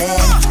mountain.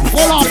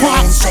 Hold on,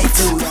 boss. Straight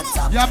to the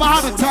top. You ever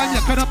had a time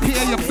you couldn't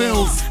pay your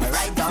bills?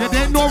 You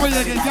didn't know where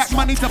you can get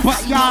money to put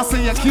gas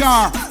in your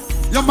car.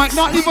 You might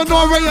not even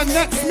know where your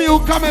next meal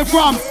coming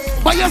from.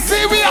 But you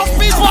see we have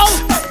people.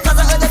 Cause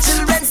I heard the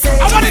children say,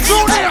 I want to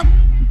do them.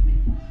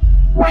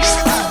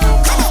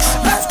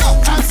 Let's go.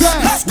 And say,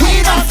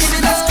 we not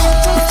giving up.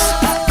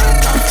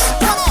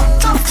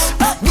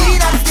 We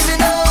not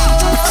giving up.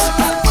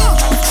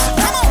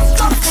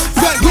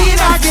 say, we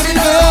not giving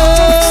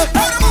up.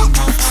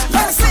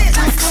 Let's see it.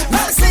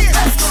 Let's see it.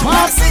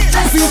 Pop,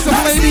 see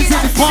some ladies in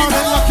the party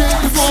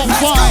looking so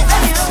fine.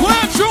 Play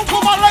a tune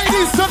for my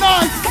ladies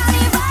tonight.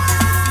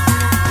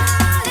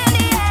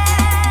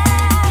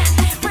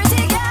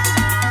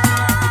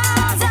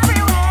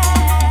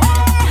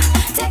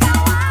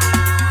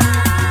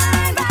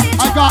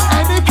 I got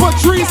any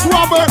Patrice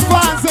Robert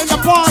fans in the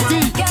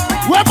party.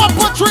 Where my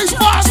Patrice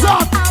fans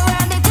up?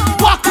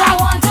 Walk out.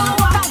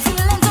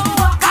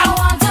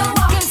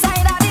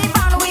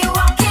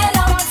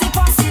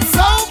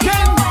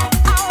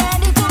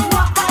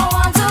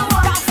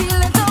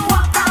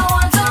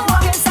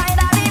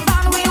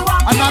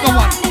 Another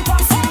one.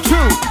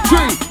 2,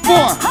 3,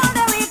 4.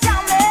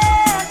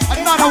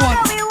 Another one.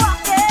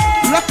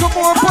 Look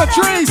more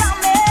Patrice.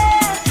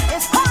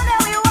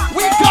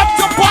 We got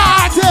to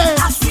party.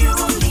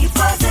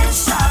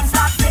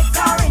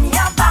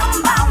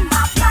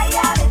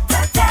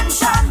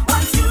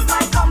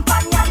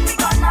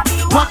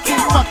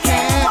 Walking,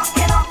 walking,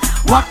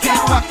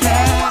 walking,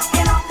 walking,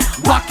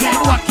 walking,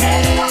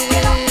 walking.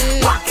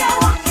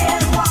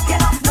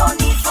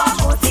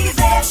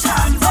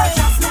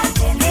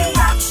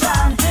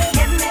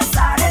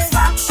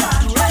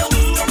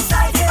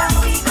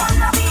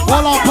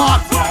 Hold on,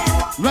 Pop.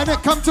 When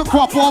it comes to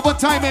crop over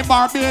time in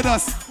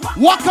Barbados,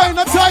 what kind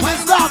of time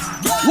is that?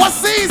 What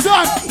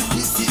season?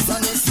 This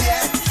season is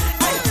here.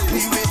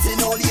 We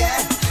waiting all year.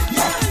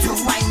 To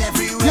wine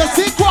everywhere. You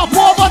see crop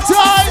over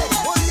time?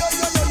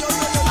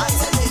 I'm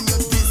telling you,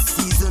 this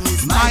season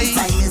is my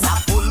time. Is a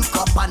full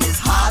cup and it's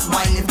hard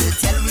wine. If they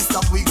tell we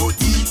stop, we go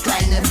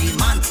decline. Every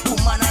man,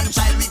 woman and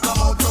child, we come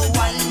out to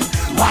wine.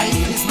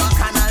 Wine is my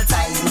canal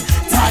time.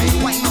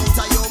 Wine out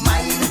of your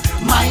mind.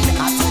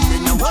 I'm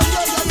telling you,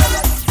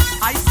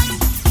 I see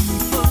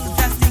people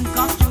dressed in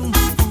costume,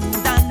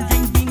 food and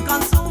drink being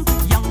consumed,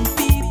 young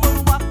people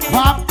walking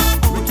Pop,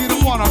 we get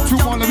 1 or 2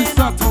 more. Let me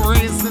start to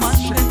raise this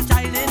shit. with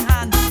child in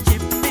hand,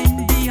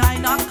 chipping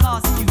behind a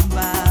costume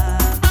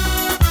bag.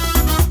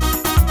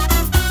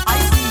 I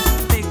see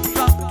big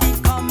truck keep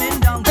coming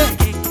down,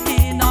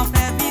 kicking off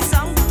every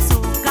sound.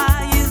 Soca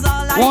is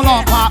all I Hold on,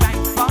 hear. Pop.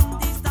 Right from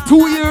the start.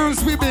 2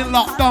 years we've been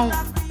locked down.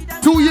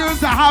 2 years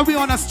to have we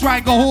on a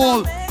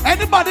stranglehold.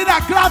 Anybody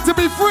that glad to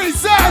be free,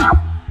 say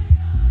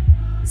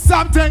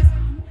something.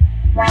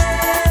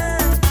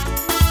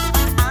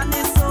 And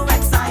it's so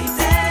exciting.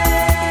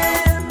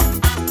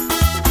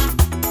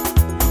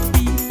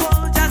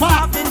 People just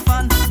Pop. having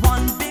fun.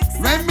 One big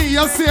When me,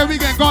 you say we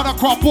can go to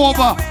crop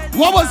over.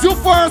 What was your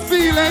first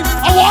feeling?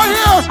 I want to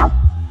hear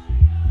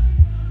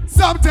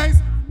something.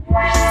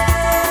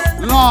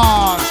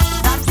 Lord,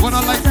 when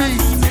I like me,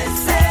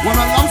 when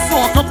I love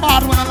soca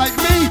bad, when I like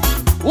me,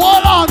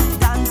 hold on.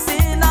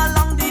 Dancing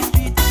along the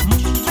street,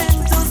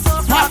 moving to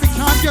soca. Party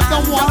can't get the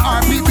one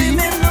RPB.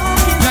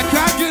 You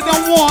can't get the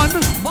one.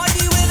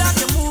 Body way that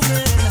you're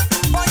moving,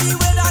 body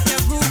way that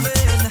you're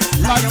grooving,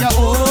 like your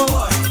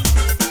old.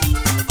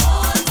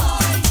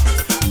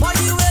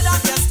 Body way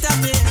that you're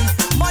stepping,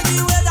 body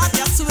way that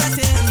you're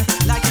sweating,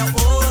 like your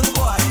old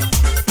boy.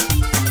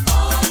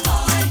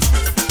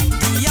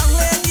 The young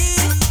lady,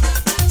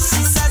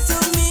 she said to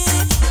me,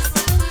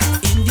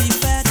 in the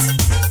bed,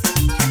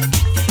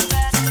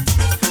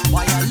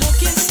 why you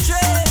looking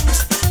strange?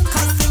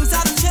 'Cause things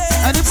have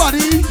changed.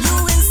 Anybody?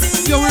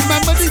 You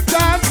remember this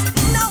dance?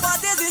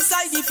 Nowadays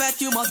inside the bed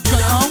you must go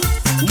down,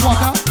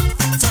 walk up,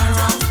 turn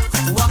around,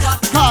 walk up.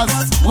 'Cause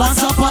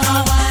once upon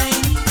a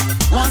wine,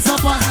 once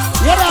upon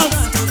what else?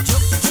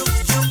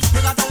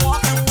 You gotta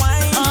walk and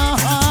wine. You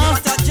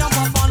gotta jump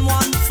up on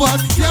one foot.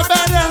 You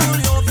better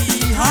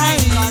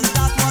behind. 'Cause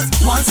that was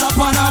once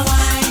upon a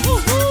wine.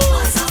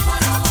 Once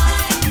upon a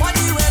wine. But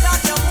the way that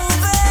you're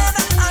moving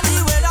and the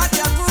way that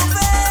you're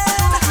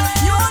grooving,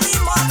 you only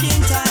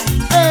marking time.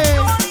 Hey.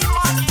 You only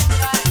marking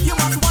time. You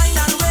must whine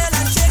and wail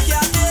and shake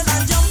your tail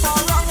and jump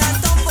around and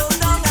tumble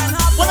down and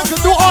hop. Well, I can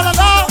do all of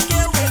that.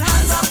 With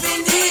hands up in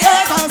the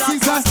air.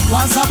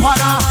 Once upon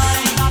a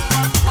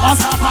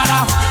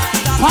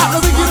Pat,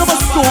 let me give them a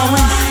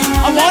story.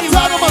 I want to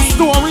tell them a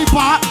story,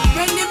 Pat.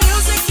 When the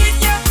music hit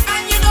you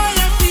and you know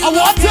you feel I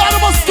want to tell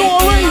them a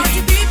story.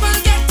 the people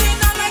get in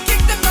and I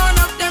kick them down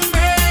up them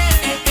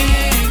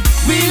brain.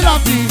 We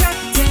love the,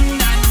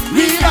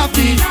 we love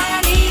the,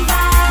 we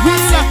love the.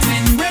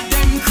 With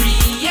them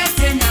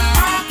creating a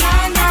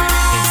carnival.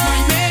 It's my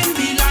men,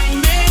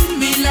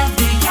 we love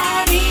the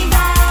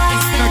carnival.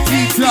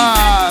 Nikita,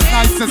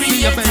 nice to see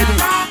you, baby.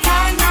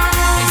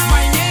 It's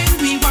my men,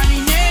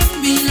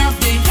 we love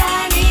the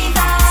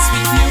carnival.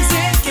 Sweet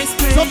music is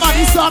playing.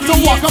 Somebody start to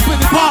walk up in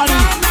the party.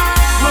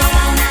 Hold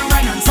on and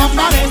wine on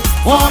somebody.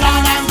 Hold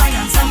on and wine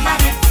on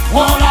somebody.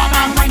 Hold on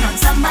and wine on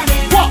somebody.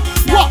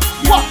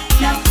 What?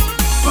 Now,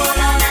 hold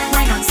on and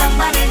wine on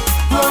somebody.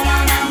 Hold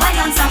on and wine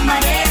on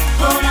somebody.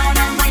 Hold on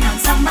and wine on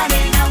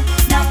somebody.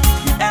 Now.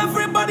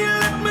 Everybody,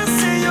 let me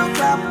see you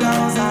clap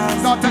those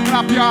hands. Start to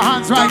clap your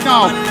hands right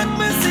now. Let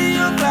me see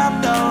you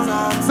clap those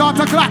hands. Start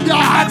to clap your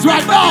hands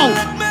right now.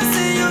 Let me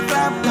see you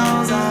clap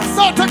those hands.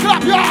 Start to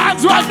clap your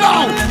hands right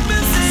now.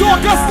 So I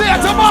can stay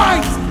at your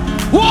mind.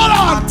 Hold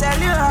on. I'll tell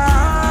you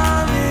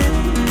how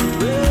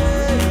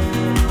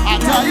I'll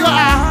tell you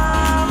how.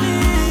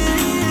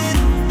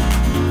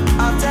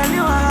 I'll tell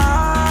you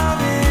how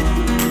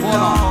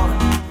Hold on.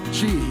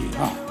 Gee.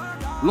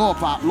 Low,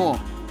 Pat, low.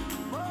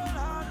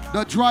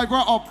 The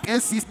driver of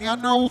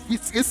Esinian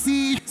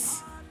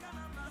Rovs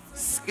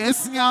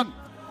Esinian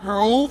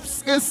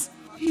Rovs is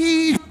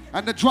he.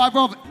 And the driver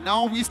of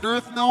now we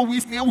earth, now we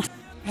snail.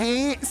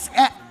 Hey,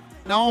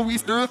 now we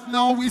earth,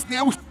 now we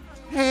snail.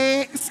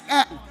 Hey,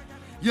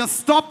 you're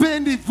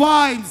stopping the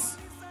vines.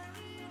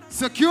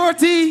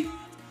 Security,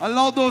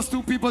 allow those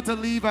two people to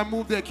leave and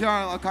move their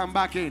car and come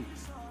back in.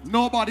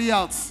 Nobody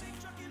else.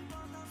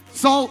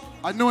 So,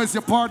 I know it's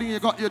your party, you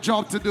got your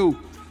job to do.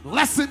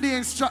 Listen the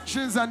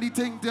instructions and the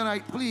thing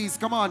tonight, please,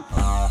 come on.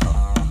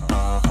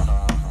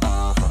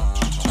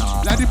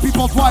 Let the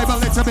people vibe a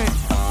little bit.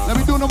 Let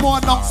me do no more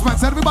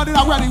announcements. Everybody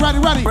now ready.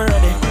 Ready. Ready. Ready.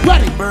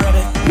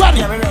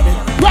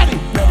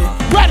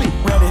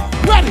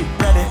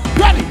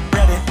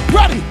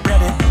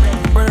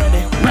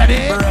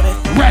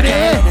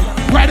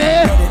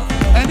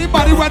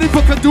 Anybody ready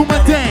for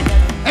Kaduma Day?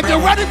 If you're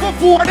ready for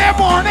 4 in the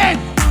morning.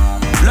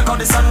 Look how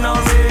the sun now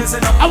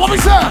raising up. I want me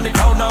to and the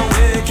crowd now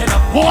waking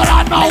up. Hold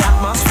on now. The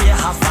atmosphere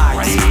have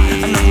vibes.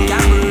 And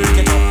now we can work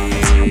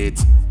it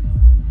up.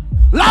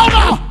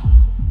 Louder!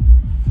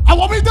 I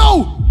want me to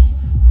do.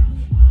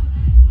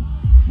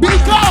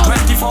 Because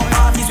 24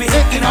 parties we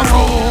hit in a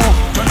row.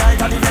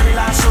 Tonight on the very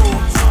last show.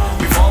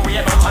 Before we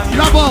ever turn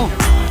Double.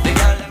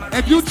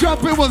 If you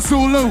jump in with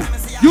Zulu,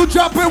 you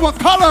jump in with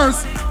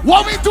colors.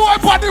 What we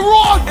doing on the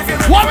road?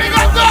 What we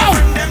gonna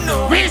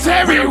do? We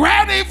say we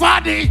ready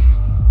for the.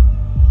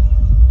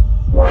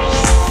 We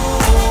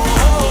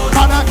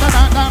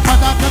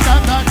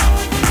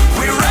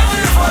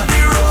ready for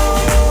the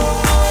road.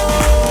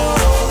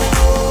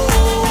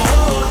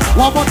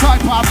 One more time,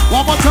 Pop.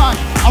 One more time.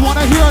 I want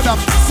to hear them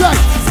say,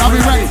 are we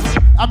ready?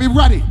 Are we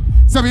ready?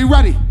 So we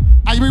ready?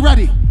 Are you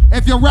ready?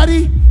 If you're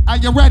ready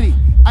and you're ready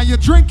and you're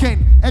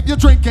drinking, if you're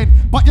drinking,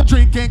 put your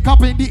drinking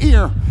cup in the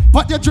ear.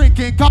 Put your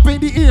drinking cup in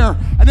the ear.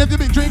 And if you've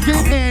been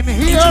drinking in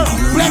here,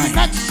 play the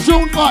next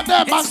tune for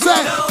them and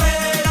say.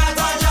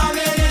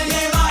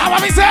 I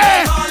want me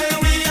say.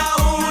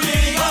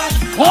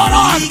 Hold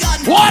on.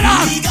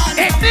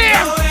 It's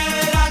there.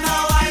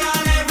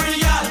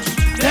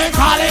 They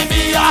calling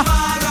me a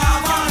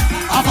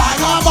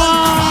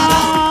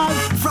vagabond.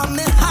 From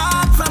the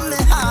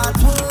heart,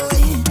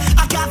 boy, I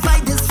can't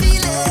fight this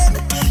feeling.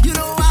 You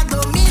know I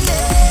don't mean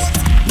it.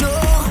 No,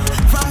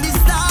 from the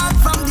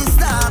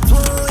start,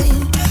 boy.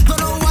 Don't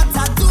know what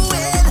I'm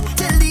doing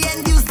till the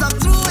end. You stuck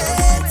through it.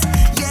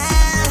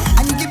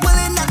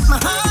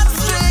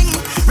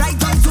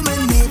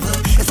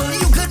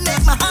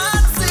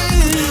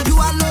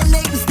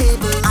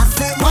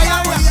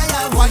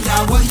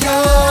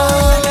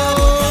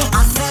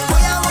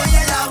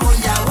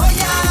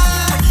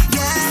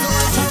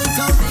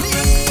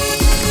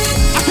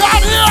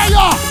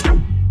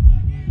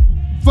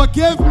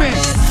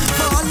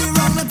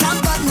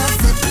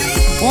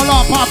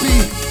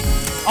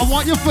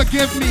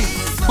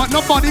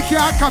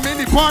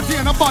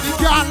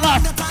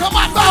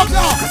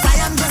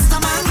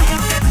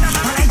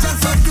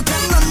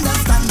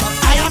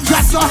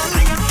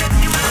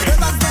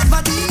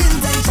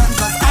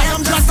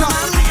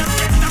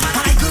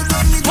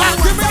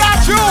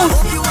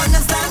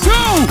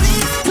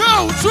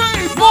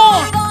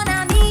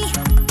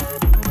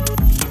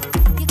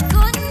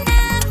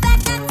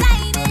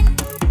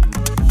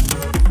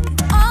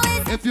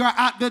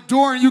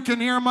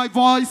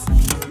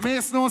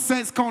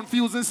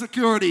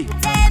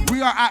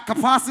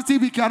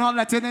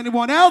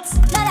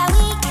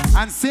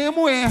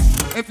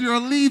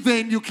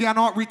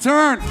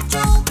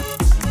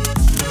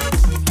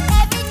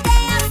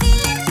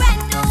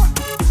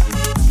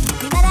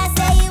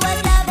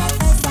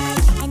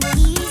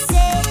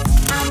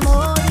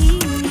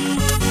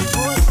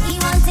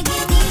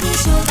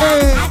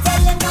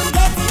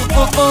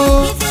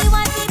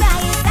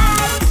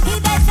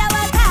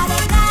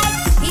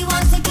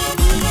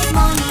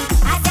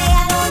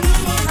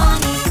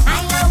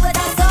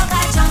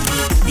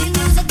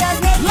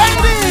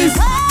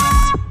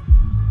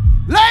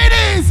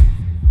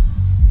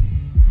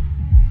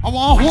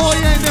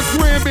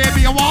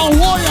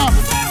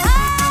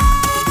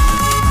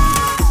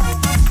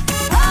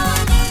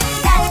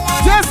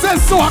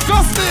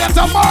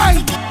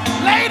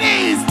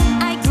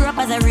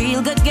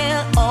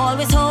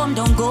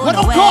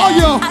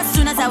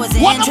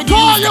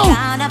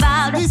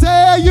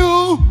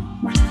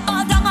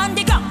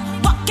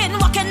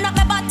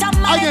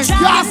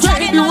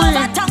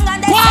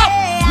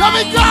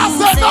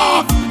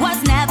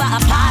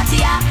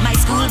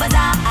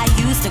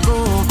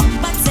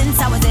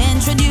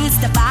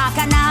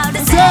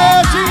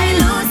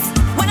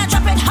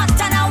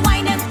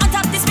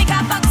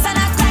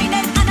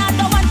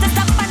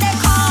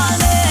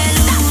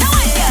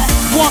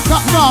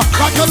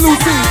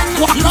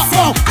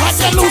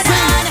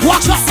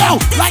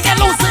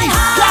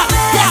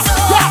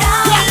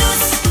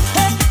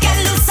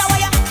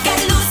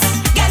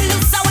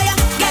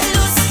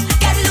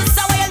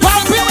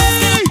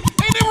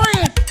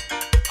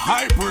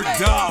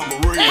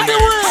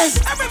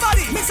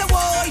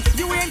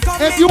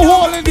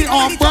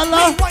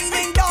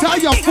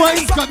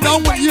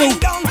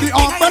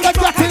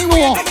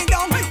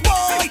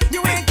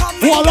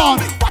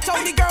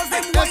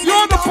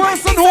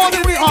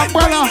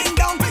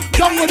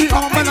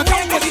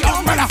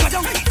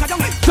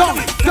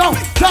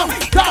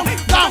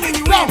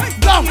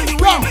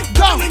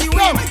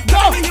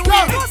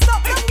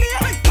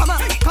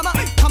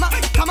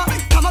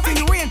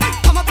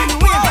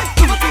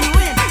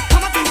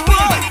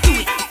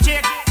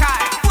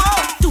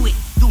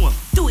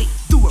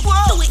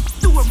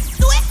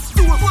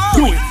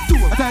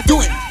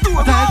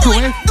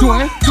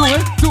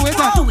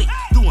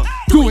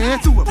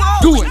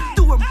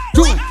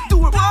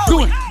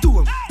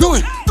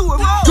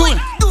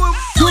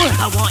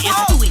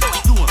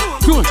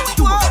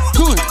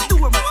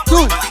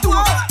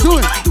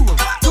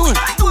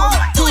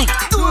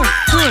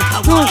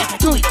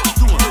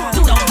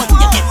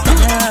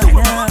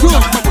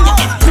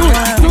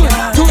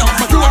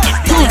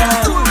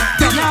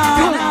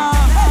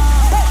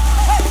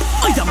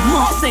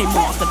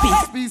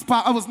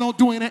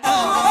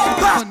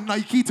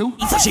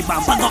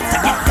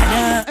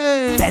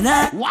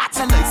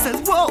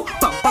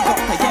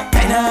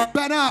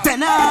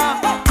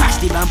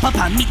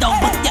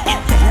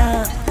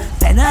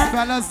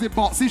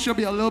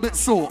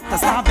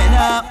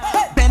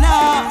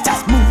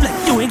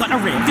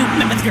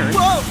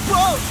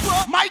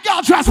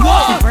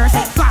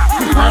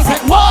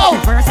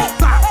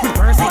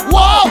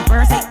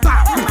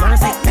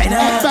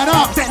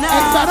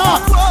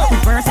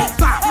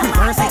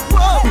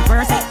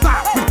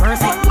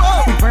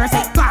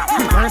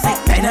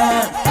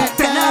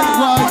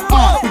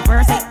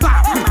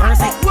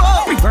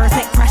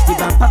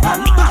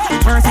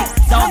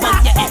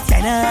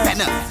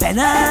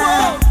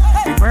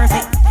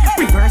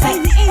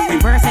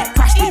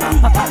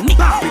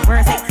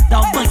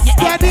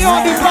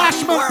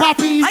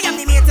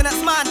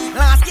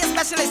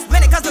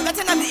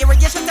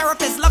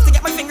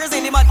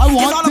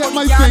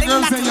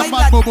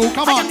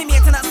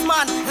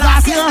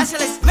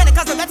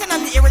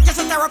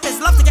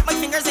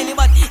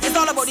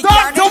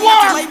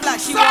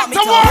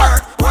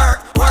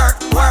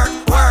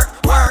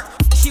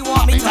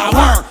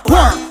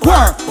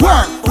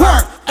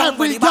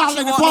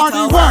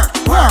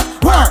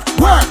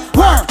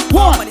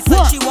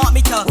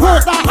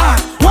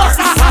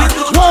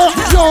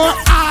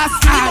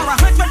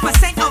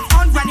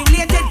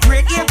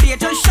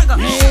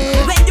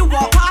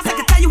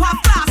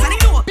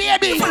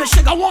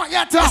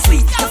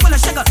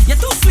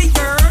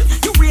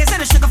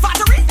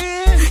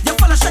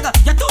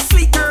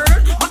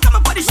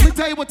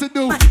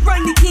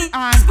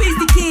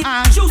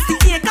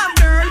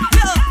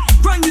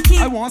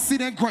 see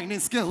them grinding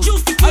skills.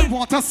 I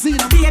want to see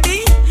them.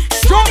 Baby,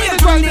 show me the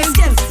grinding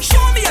skills.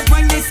 Show me your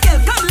grinding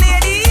skills. Come,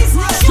 ladies.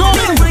 Show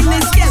me your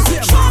grinding skills.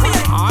 Show me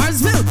your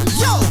Arsville.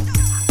 Yo,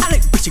 I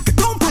like pushing the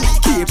dump on it,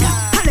 keep.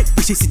 I like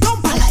pushing the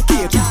dump on it,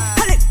 keep.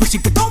 I like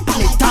pushing the dump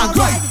on it, tag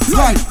right,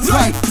 girl.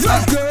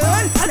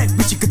 I like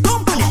pushing the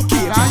dump on it,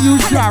 keep. Are you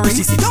sure?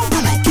 Pushing the dump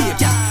on it,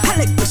 keep. I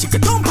like pushing the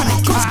dump on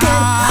it, cause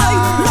girl,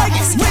 I like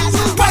it when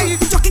you ride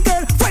the jockey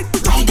girl, ride the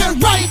jockey girl,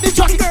 ride the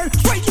jockey girl,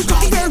 ride the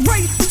jockey girl,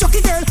 ride the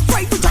jockey girl,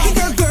 ride the jockey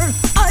girl, girl.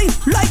 I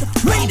like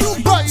when you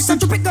bounce and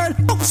drop it, girl,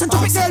 bounce and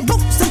drop it, girl,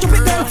 bounce and drop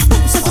it, girl,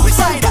 bounce and drop it,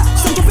 girl,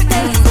 bounce and drop it,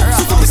 girl,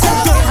 bounce and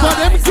drop it, girl. For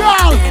them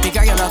girl, baby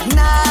girl, you look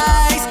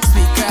nice,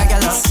 sweet girl,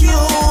 you look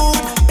cute,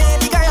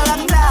 baby girl, you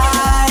look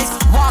nice.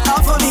 Walk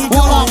out for me,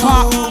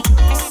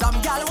 some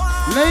girl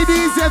want.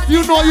 Ladies, if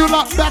you know you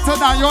look better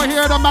than you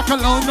hear the make a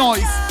little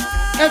noise.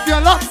 If you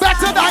look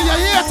better than you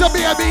hear to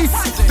baby,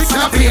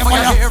 you pay for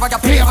your hair, you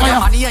pay for your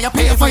money, and you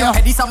pay for your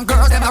heady. Some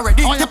girls them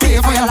already. You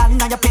pay for your land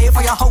and you pay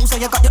for your house,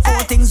 and you got your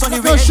own things on the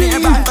ready.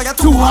 But you're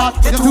too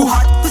hot, you're too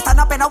hot to stand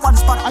up in a one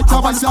spot. I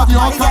tell myself you're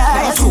too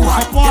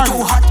hot, you're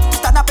too hot to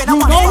stand up in a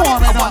one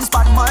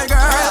spot, my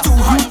girl. Too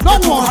hot,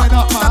 don't warm it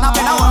up, man. Stand up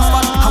in a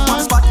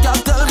one spot,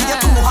 girl. Tell me you're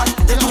too hot,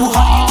 you're too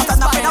hot.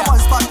 Stand up in a one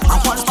spot,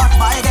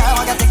 my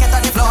girl. I can take it to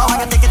the floor, I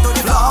can take it to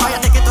the floor, I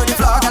can take it to the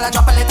floor, girl. I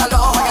drop a little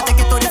low, I can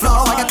take it to the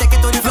floor, I can take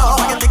it to the floor,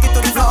 I can take it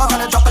to the floor, girl.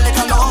 I drop a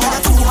little low.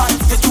 You're too hot,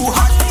 you're too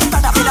hot.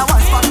 Stand up in a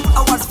one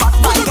spot,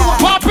 my girl.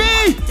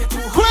 Papi,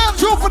 clear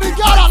through for the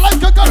girl I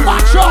like a good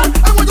back shot.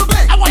 I want you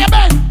bang, I want you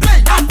bang,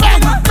 bang,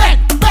 bang, bang,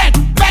 bang,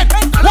 bang,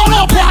 bang. One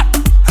up, what?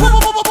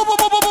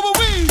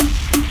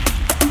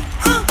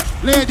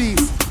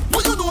 Ladies,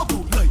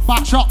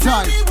 back shot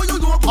time.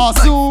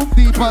 Assume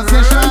the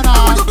position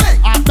and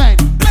bang, bang,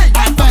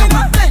 bang, bang, bang,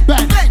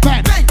 bang,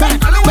 bang,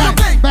 bang,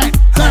 bang,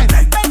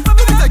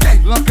 bang.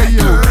 Look at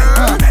you.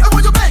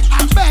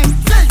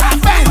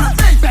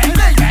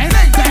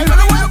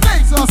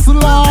 So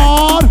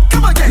slow.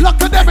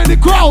 Look at them in the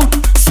crowd.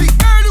 See,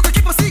 girl, you can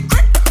keep a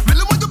secret.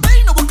 Really want you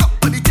pain, I walk up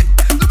on the tip.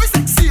 Let me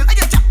sexy, I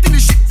get trapped in the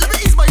shit. Let me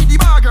ease my the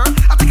bar, girl.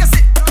 I take a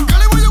sip.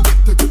 Girl, I want you whip.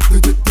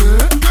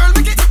 Girl,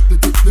 make it.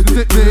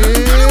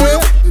 Girl, I want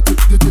you whip.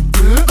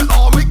 Well,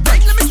 all make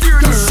right. Let me steer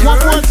this shit. One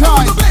more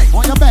time.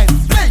 On your bang.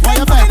 On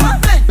your bang. Bang,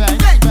 bang,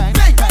 bang,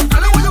 bang. Girl,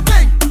 I want you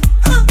bang.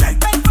 Bang,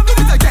 bang. Do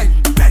it again.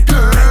 Bang,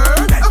 girl.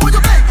 I want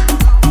you bang.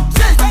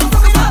 Bang, bang,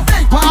 bang,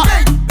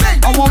 bang, bang.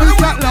 I want to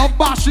get love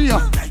bash here.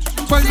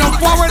 Bring them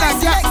forward and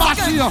get back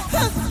here.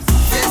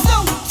 Face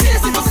down,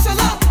 change the position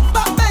up.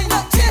 Back bang,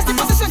 now change the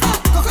position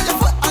up. Go on your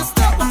foot and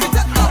start walking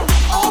that up.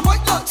 All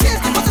right, now change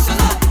the position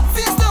up.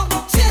 Face down,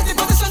 change the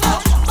position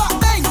up. Back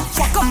bang,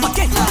 walk up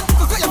again.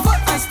 Go on your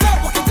foot and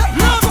start walking that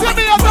up. Give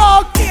me a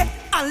dog.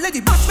 And let the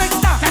bashman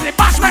start. Let the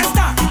bashman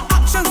start.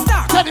 Action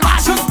start. Let the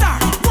action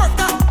start. Work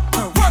that,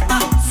 work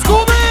that.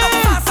 Scooby,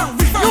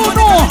 you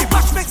know. Let the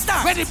bashman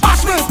start. Let the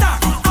bashman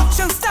start.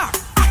 Action start.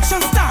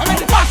 Action start. Let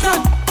the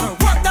bashman.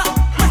 Work that.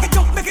 Make it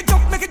jump, make it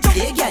jump, make it jump.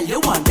 Hey girl, you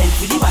want bend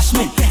for the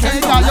bashman.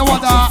 Hey girl, you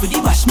want that. For the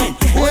bashman.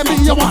 Baby,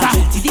 you want that.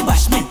 To the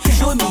bashman.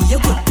 Show me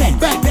your good bend.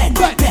 Bend, Bend,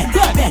 bend, bend,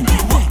 bend. bend.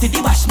 Walk to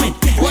the bashman.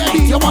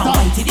 Baby, you want that.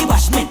 Wine to the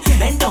bashman.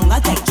 Bend down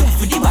and take jump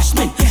for the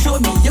bashman. Show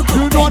me your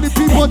good You know the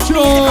people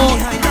joke.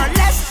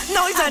 Less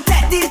noise and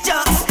take these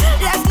jokes.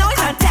 Less noise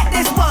and take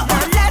this work.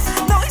 Less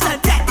noise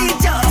and take these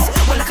jokes.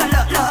 Well, look a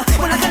look.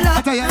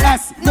 I tell you,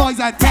 less noise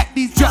and take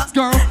these drugs,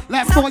 girl.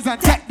 Less noise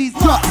and take these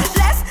drugs.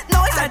 Less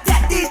noise and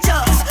take these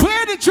jokes.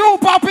 Play the tune,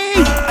 Poppy.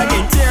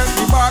 Again, tear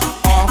the bark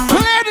off.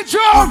 Play the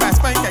tune. Best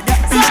friend can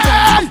get this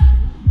Say.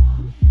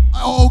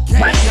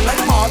 Okay. You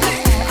like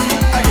Molly?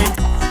 Again.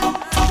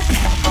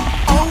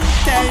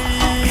 Okay.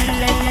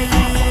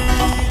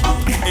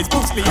 It's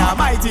Boosley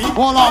Almighty.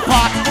 Hold on,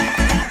 Pat.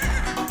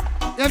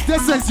 If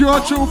this is your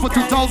tune for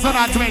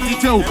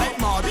 2022,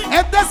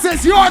 if this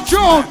is your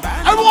tune,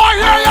 I want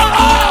to hear you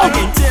loud.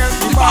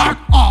 The bark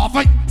off.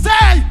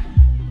 Say.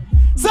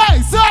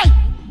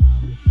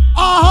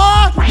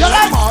 You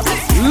like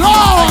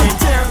Lord.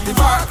 Tear the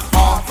bark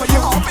off for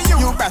you.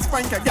 You best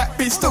friend can get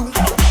pissed too.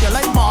 You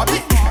like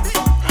Molly?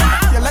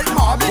 You like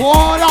Molly?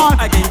 Hold on.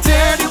 I can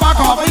tear the bark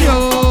off of you.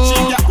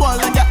 She get well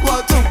and get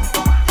well too.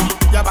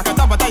 You back it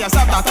up and tell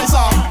yourself that I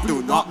saw.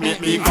 Do not make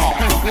me call.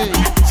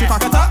 She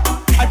cock it up,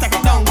 I take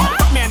it down.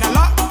 Me and a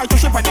lot, I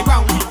touch it on the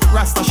ground.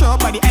 Rest assured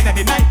by the end of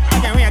the night, I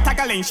can wear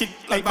tackling shit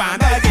like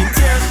band. I can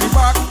tear the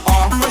bark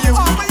off for you.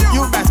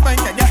 You best friend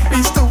can get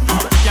pissed too.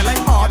 You like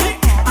Molly?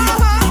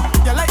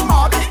 You like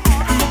Molly?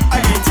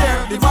 I can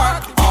tear the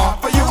bark off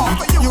for you.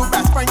 You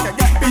best friend can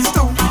get pissed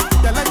too.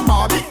 You like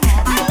Molly?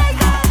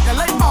 You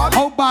like Molly?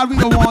 How bad we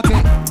don't want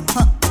it?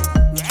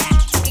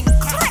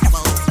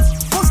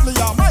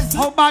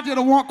 How bad you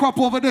don't want crop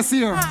over this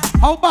year?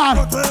 How bad?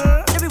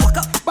 Let me walk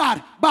up.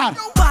 Bad. Bad,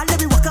 let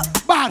me walk up.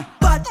 Bad.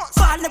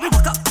 Let me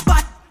walk up.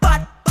 Bad.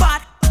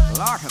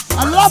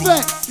 I love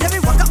it. Let me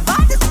walk up.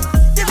 Bad.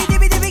 Dibby,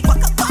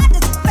 walk up. Bad.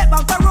 Back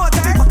down the road.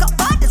 Let me walk up.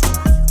 Bad.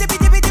 Dibby,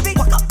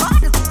 walk up.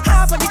 Bad.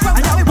 Half on the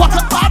ground. Let me walk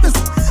up. Bad.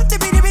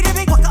 Dibby,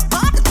 walk up.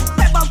 Bad.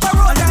 Back down the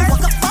road. Let me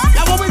walk up. Bad.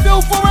 Now what we do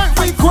for it?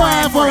 We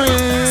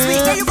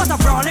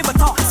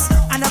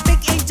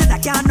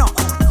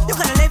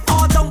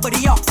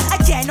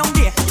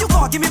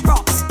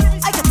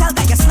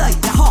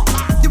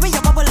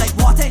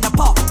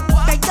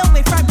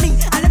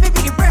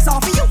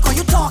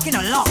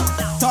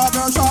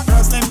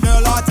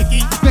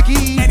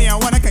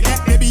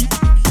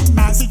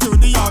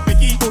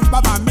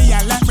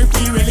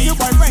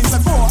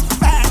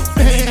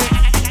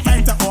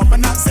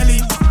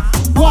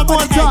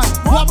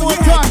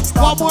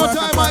One more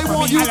time, I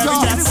want you to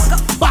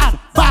bad,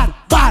 bad,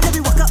 bad,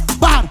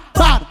 bad,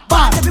 bad,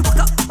 bad.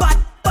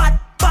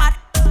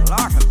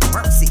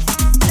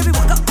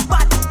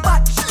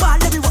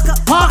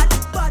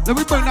 Let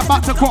me bring that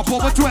back to crop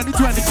over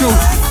 2022.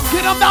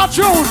 Get them down,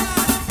 June.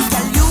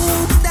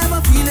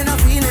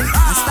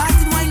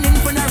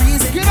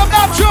 Get them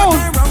down, June.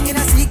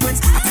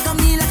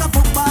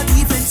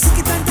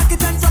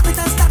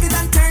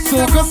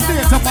 So come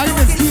stay to mind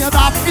and hear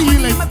that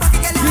feeling.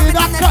 Hear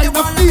that kind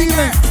of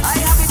feeling.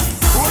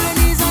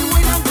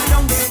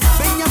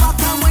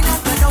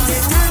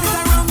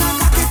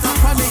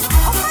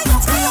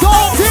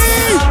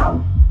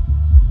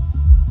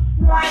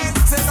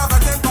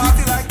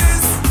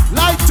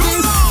 Like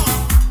this.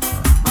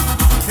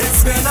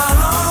 It's been a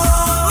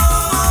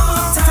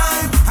long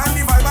time, and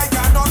the vibe I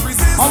cannot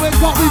resist. How it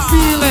got me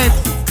feeling?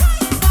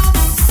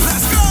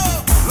 Let's go.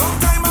 Long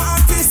time I'm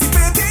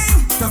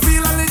anticipating to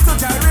feel a little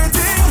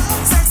gyrating.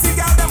 Sexy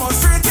girl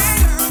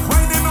demonstrating,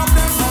 winding up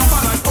them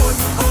bumper like oi,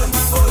 oi,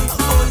 oi,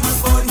 oi,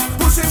 oi.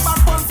 Pushing back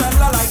one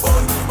fella like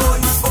oi,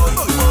 oi, oi,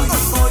 oi,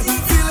 oi.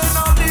 Feeling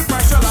all the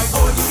pressure like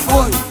oi,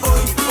 oi,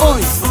 oi, oi.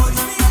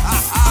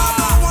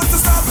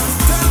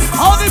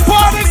 How the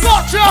party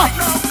got ya?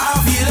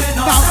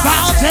 Now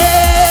bounce it.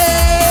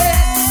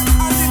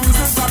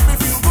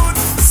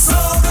 So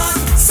good,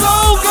 so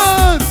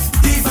good.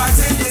 The vibes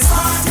in this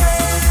party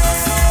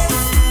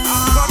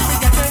got me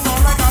getting on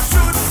like I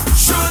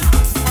should.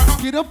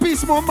 Get a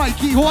piece more,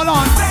 Mikey. Hold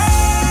on.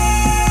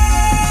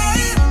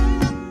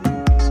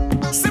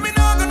 See me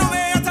not gonna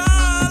wait at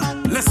all.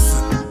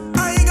 Listen, I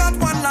got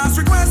one last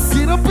request.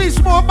 Get a piece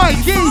more,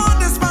 Mikey. Before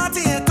this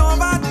party ain't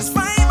over, this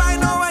vibe I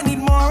know I need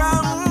more.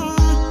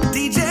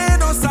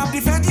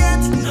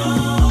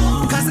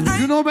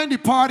 You know when the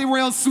party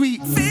real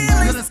sweet,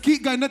 you just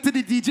keep going up to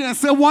the DJ and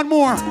say one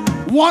more,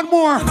 one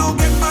more. Don't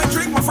get my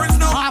drink, my friends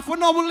know. Half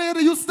an hour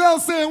later, you still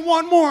saying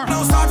one more.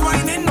 Now start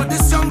whining with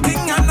this young thing,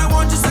 and I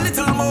want just a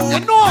little more. You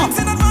know. Thanks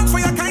in advance for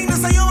your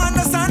kindness and your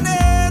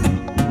understanding.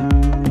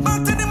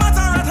 Back to the matter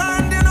at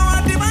hand, you know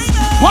what the mind is.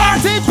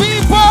 Party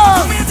people.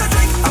 I'm here to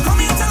drink, I'm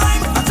coming here to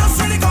lime. I just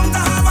really come to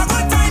have a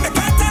good time. You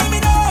can't tell me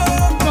no.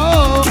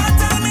 No. Can't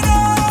tell me no.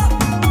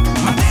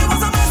 My day was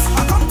a mess.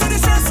 I come to the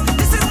stress.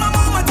 This is my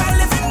moment. I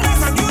live in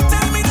bless, and you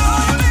tell me no.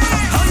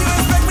 How you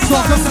expect me? So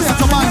come stay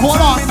to mine.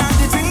 Hold on.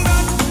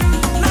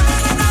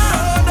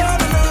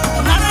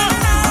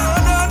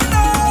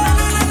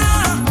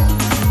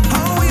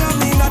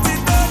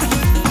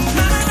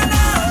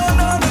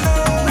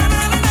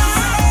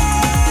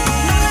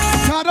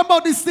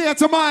 About this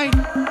state of mind.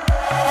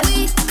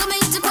 We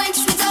coming to quench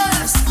with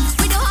thirst.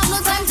 We don't have no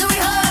time to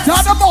rehearse.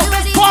 Talk about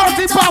this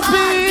party,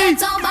 papi.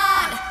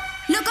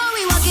 Look how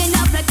we walking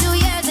up like 2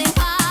 years in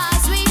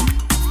past. We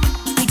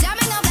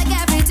jamming up like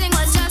everything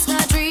was just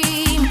a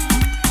dream.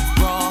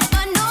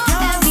 But no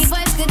every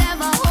voice could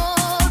ever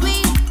hold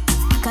me.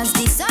 Cause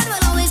the sun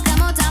will always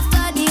come out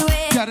after the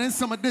rain. Getting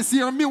some of this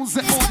here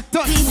music all the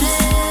time. We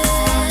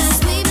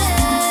bless, we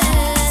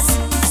bless.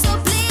 So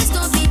please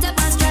don't beat up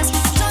and stress.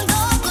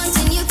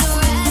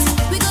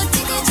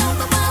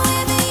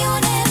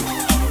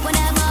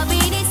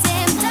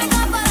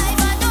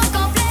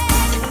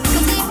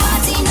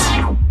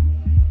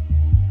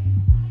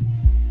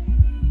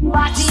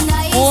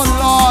 Oh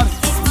Lord,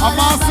 I'm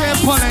not saying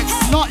pull it,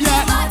 not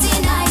yet. Party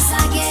nice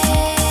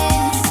again.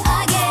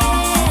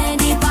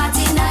 The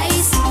party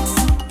nice.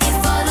 It's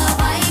full of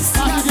vibes.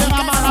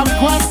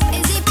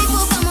 Is the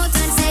people come out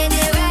and say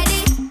they're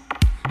ready?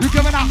 You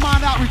giving that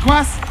man that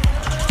request?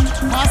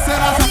 I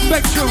said that's a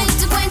big tune.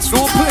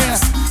 Don't play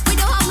it. We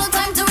don't have no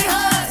time to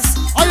rehearse.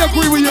 I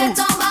agree with you.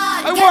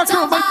 I work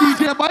out my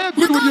DJ, but I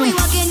agree with you.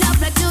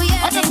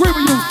 I agree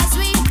with you.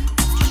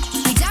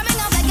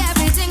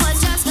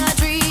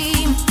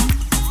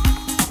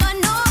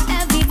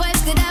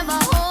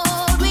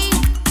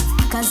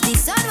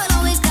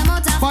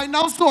 By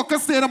now, Stalker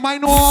State of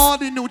Mind know all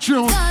the new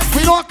tunes.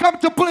 We don't come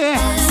to play.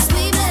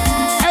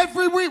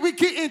 Every week we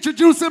keep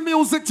introducing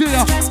music to you.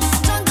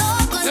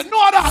 You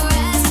know that.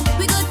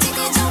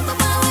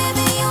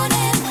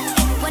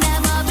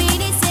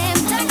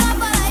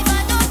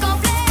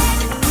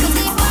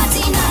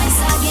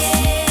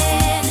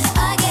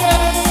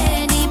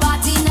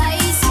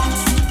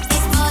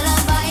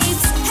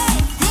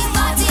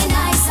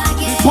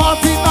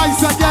 Party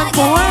nice again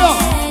for real.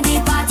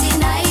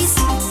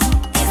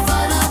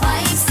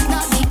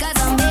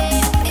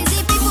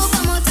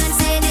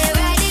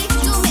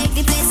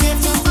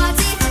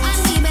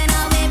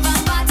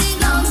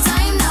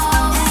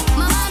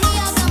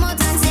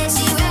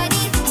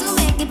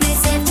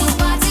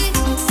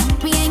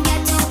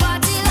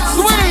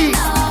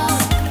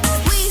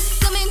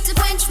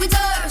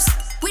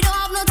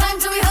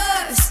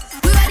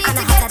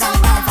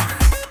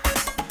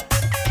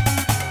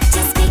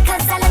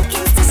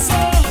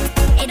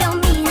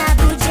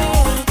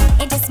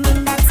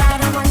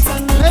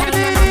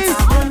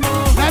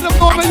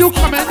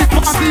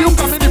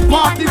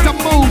 Party to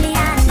move.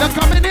 They're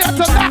coming here to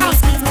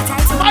dance.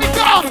 My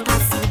God.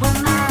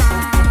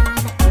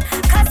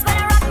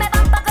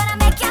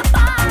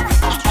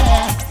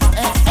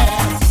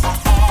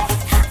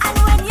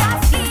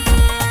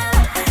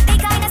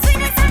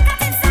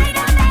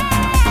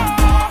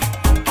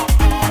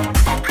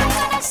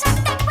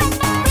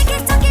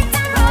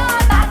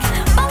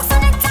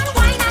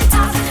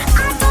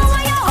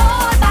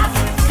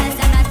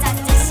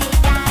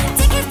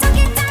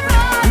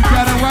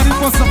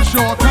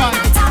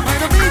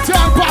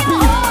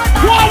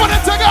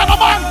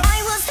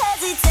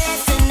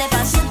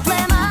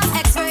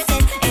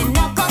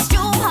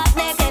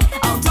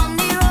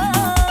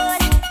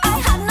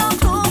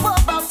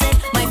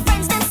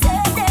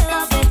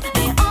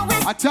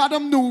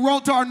 them new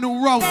route or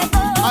new route.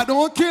 I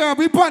don't care,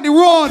 we on the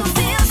road.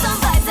 Feel some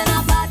vibes in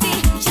our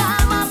body.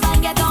 Jam up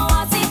and get on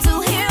what's it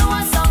to hear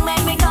one song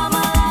make me come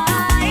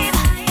alive.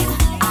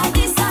 I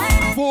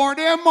decided 4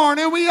 day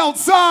morning, we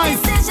outside.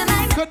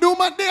 Could do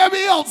my day,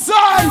 we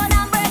outside.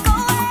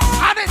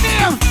 And it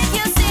name.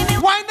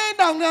 Why name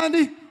down,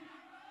 Andy?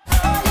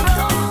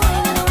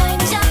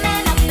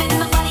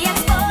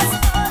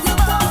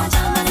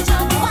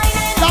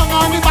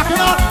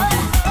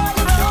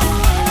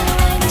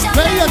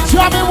 Where you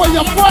jamming with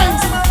your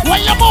friends? Where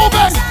you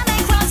moving?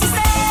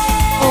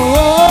 Oh.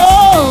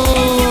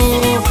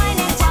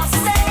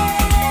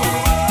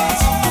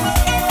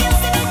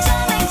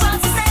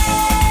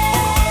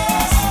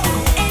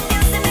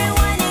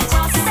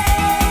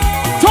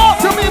 Talk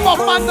to me about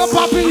Manda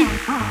Papi.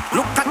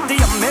 Look at the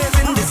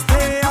amazing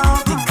display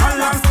of the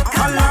colors.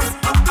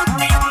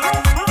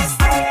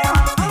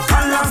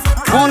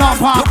 Hold on,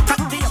 Pop.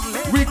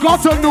 We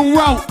got a new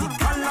route.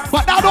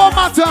 But that don't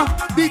matter.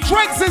 The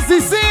drinks is the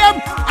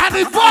same and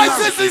the vibes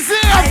is the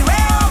same.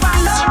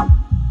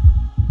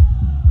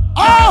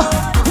 Oh!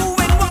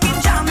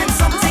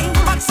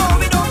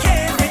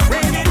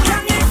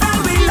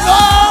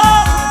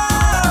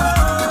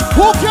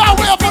 Who can't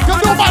wait if I can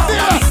do my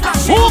deal?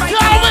 Who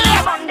can't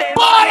wait?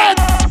 Ballin',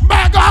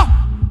 mega.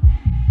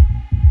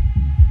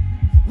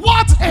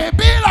 What a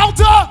bill out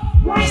there.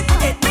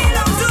 It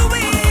belongs to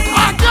me.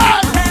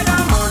 Again.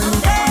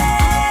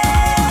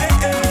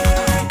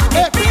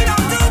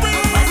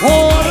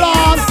 Hold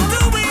on.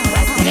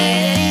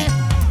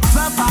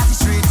 Party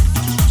Street.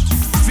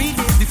 3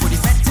 days before the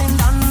fetting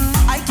done.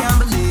 I can't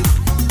believe.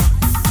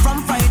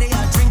 From Friday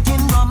I'm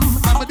drinking rum.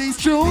 Remember these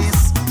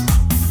tunes?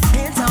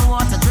 Paint and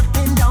water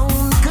dripping down.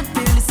 Could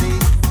barely see.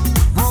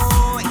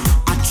 Boy,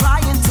 I'm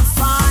trying to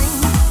find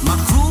my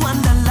crew on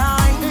the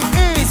line.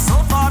 It's so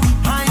far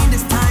behind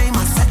this time.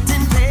 I'm set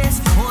in place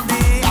all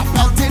day. I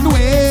felt in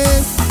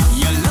ways.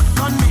 You look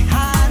on me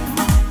hand.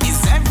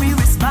 Is every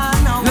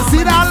wristband now? You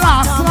see that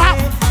last slap?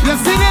 You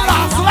see the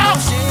last slap?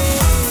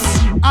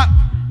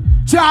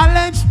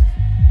 Challenge.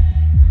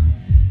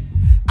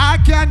 I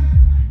can.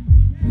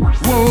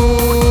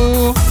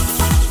 Whoa.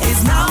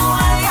 It's now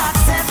I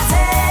accept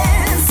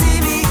it. See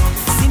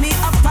me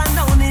up and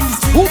down in the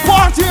street. Who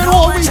partying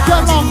all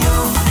weekend long?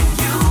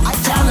 I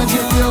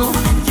challenging you.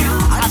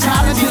 I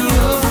challenging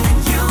you.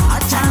 I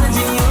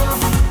challenging you.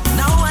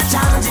 Now I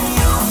challenging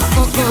you.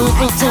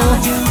 I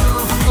challenging you.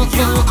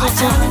 I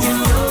challenging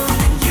you.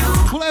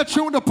 Play a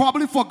tune they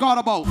probably forgot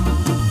about.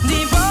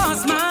 The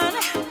boss man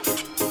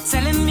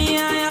telling me I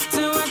have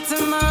to work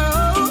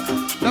tomorrow.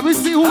 Let me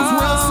see who's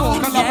real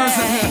soca lovers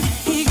in here.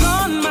 He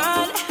gone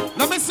mad.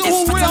 Let me see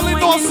who really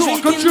knows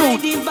soca tune.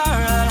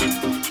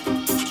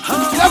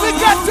 Let me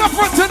get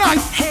different tonight.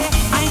 Hey,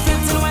 I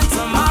felt till when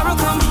tomorrow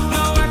come.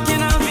 No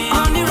working, I'll be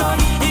on the road.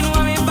 Ain't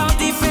worry about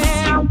the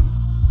fare.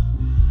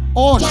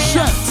 Oh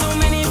shit. So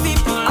many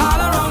people all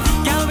around.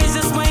 Girl, we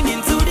just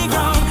winding to the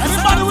ground.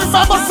 Anybody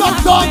remember some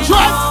Don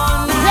Trent?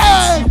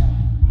 Hey!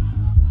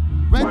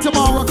 When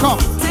tomorrow come.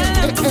 Tell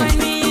them to find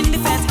me in the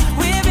fence.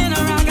 Waving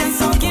around and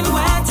soaking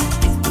wet.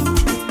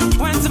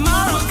 When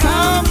tomorrow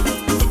come,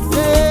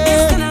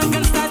 then I'm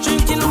gonna start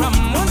drinking rum.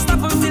 Won't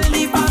stop until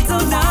the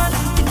bottle done.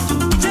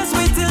 Just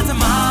wait till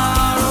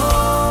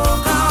tomorrow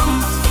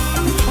come.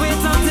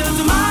 Wait until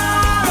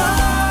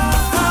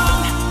tomorrow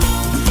come.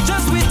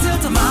 Just wait till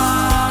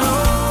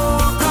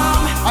tomorrow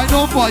come. I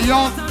know for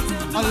y'all,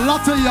 a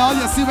lot of y'all,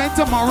 you see when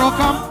tomorrow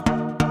come.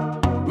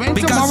 When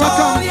Because tomorrow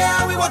come.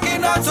 yeah, we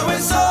working out so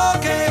it's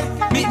okay.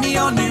 Meet me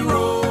on the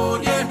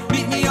road, yeah.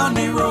 Meet me on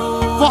the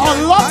road. For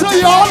a lot of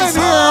y'all in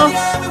here,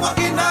 yeah, we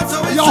working out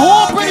so it's you're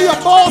hoping your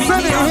boss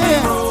in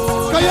here.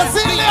 Cause you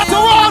see later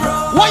on,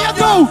 what you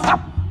do?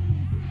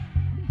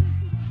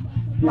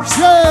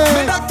 Yeah.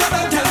 My doctor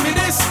don't tell me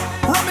this.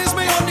 Rum is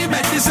my only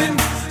medicine.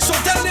 So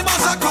tell the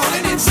boss I'm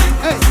calling in sick.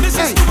 This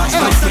is too much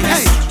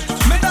confidence.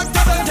 My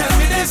doctor don't tell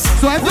me this.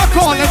 So if you're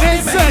calling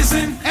in sick,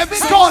 if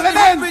you're calling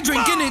in, we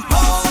drinking it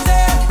all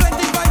day.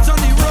 Plenty vibes on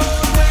the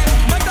roadway.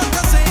 My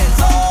doctor say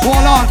it's all.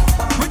 hold on.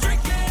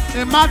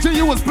 Imagine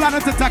you was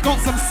planning to take out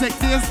some sick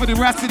days for the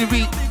rest of the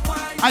week.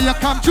 And you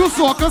come to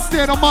soca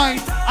state of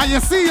mind. And you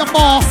see your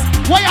boss.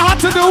 What you had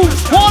to do?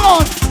 Hold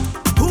on.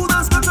 Who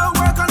does go to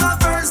work on a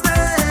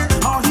Thursday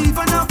or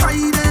even a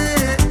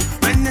Friday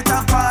when it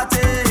a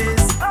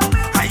parties?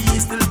 I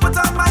still put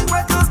on my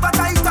wet clothes, but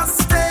I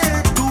just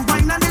stay to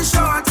wine and the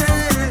shorty.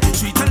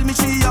 She tell me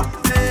she up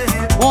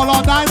there. Hold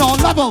on, 9 on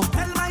level.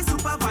 Tell my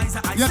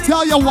supervisor I You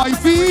tell your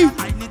wifey,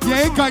 you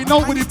ain't going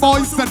out with the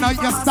boys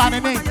tonight, you're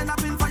standing in.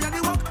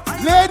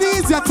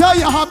 Ladies, you tell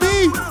your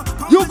hubby,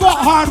 you got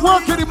hard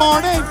work in the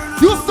morning.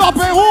 You stop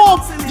at home,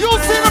 you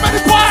see them in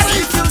the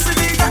party.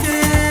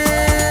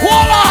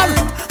 Hold on.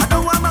 I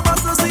don't want my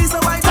boss to see, so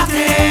I take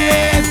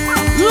it.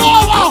 I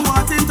Lower.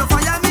 want him to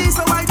fire me,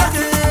 so I take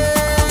it.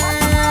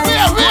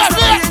 Wait.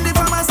 In the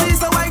pharmacy,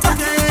 so I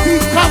take it.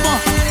 He's cover.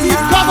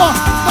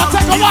 Now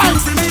take a wine.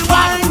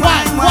 Wine.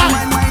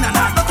 And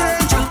I don't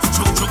care. Choke,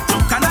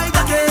 and I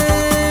take it.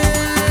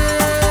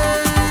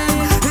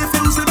 If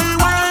you see me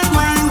wine,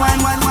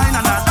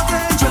 and I don't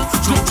care.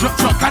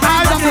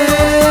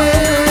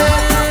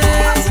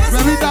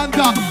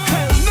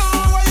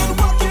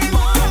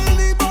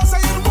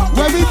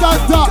 Give me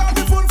that duck.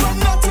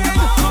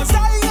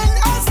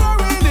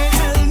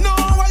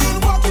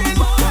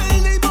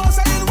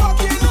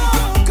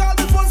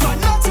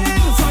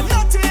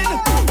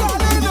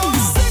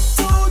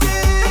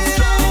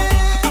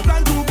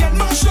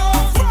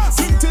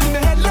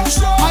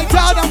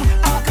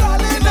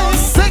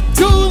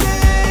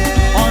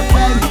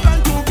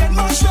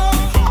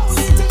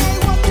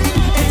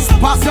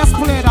 Just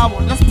play that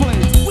one, just play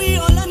it. We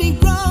all on the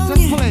ground,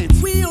 just play it.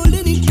 We all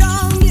in the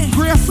ground,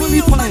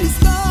 gracefully play it.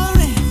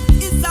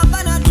 It's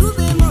Havana Juve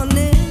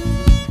morning,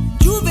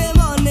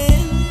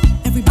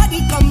 everybody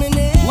coming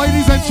in.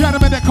 Ladies and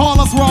gentlemen, they call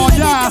us Raw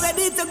Jazz.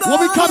 What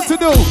we come to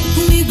do?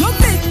 We gon'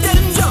 make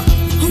them jump.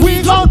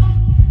 We gon'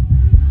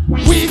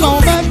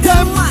 make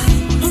them.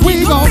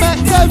 We gon'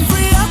 make them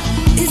free up.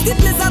 It's the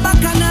place of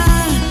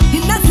Bacchanal.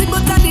 In that sweet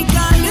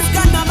botanical, this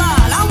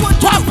carnival. I want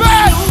to pop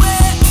it.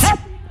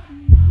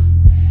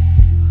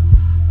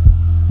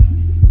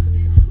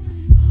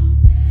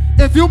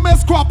 If you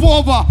miss crop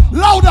over,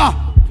 louder.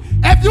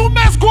 If you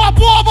miss crop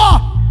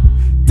over,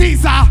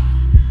 these are.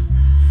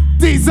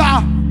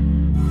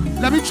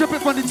 Let me trip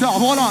it from the top.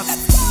 Hold on.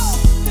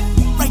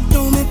 Right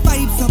now my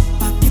vibes up,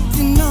 I'm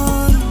getting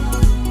on.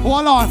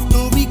 Hold on.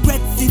 No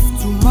regrets if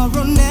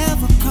tomorrow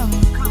never come.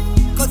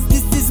 Cause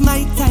this is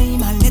my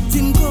time, I let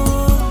him go.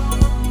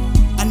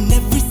 And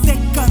every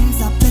second's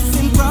a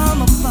blessing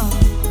from above.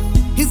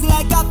 It's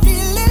like a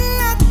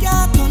feeling I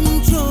can't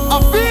control. A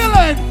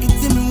feeling.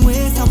 It's in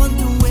ways I want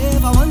to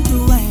wave, I want to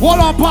ride. Hold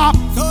on, Pop.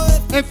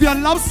 If you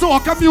love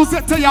soca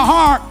music to your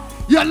heart,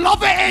 you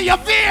love it in your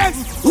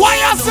veins. What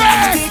you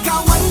say? Take a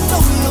wind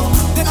down low,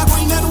 then I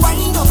wind and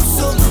wind up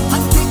so,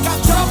 and take a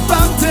drop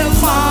until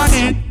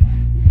morning.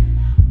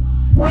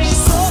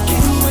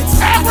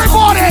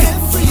 Everybody,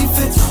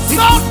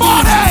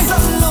 somebody,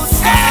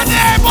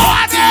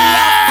 anybody.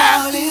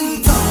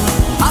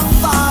 I'm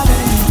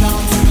falling down,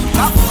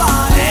 I'm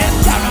falling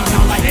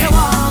down like they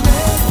want me.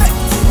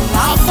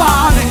 I'm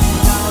falling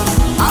down,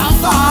 I'm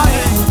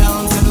falling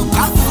down to look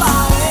I'm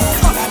flying.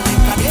 All I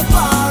think I get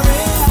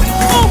falling.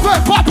 Move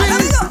it, Poppy.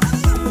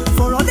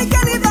 For all the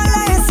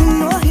cannibalize in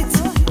no hit,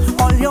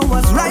 all you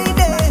was right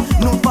there.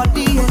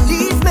 Nobody will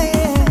leave me.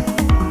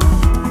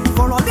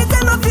 For all the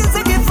time I feel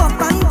to give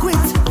up and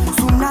quit.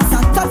 Soon as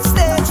I touch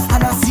stage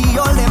and I see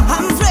all them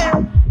hands red.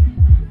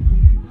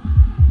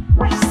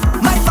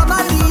 My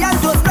family and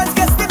those friends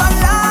get still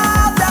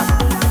alive.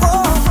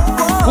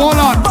 Hold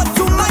on. But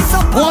to my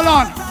support, hold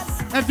on.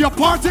 If you're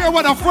partying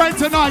with a friend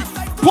tonight,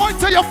 point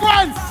to your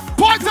friend.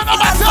 Point to them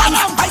and tell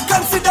them. I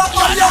consider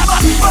all your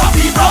people.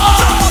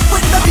 Jump up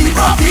with the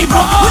people. Wave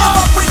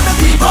up with the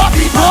people.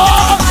 Get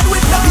mad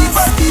with the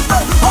people.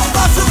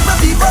 Over to the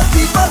people.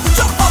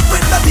 Jump up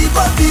with the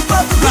people. Wave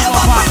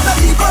up with the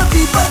people.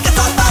 Get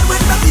on bad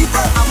with the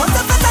people. I want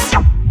to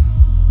better.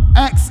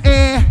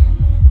 XA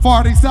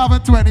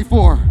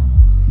 4724.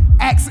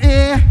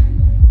 XA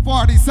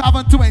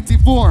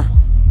 4724.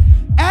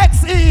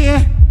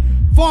 XA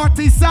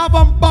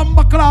 47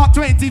 Bomber Clock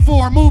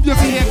 24. Move your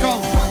vehicle.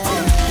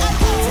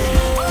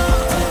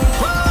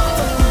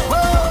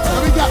 Let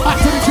me get back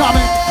to the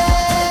drumming.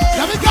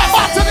 Let me get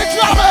back to the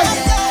drumming.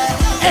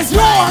 It's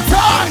your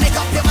time. Make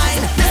up your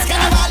mind. This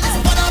carnival is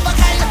one of a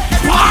kind.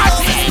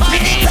 Party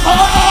people.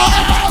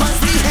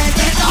 We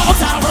headed out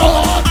the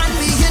road and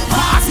we in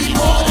party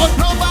mode.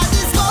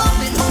 Nobody's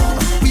coming home.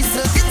 We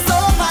still get so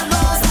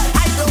alone.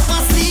 I don't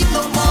want to sleep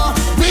no more.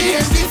 We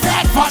in the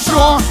bed for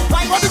sure.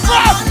 For the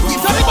grab.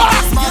 Tell the boss.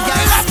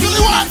 That's the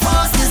one.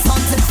 This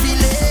haunted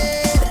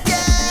feeling.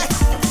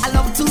 Yeah. I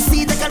love to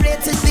see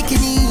decorated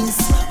bikinis.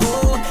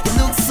 Oh, it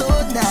looks so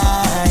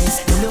nice.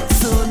 It looks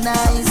so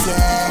nice,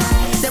 yeah.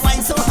 They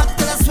wine so hot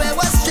till I swear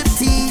was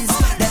striptease.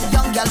 Them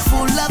young girl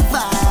full of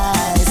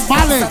vibes.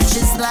 Molly. Such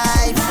is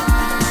life.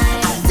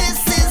 And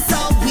this is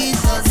how we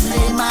does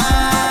play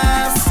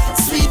mass.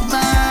 Sweet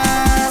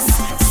mass.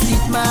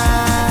 Sweet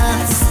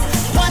mass.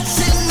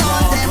 Watching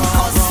all them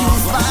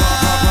costumes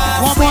pass.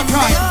 One more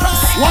time.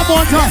 One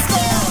more time.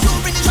 You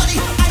bring the jolly,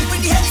 I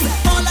bring the heavy.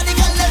 All of the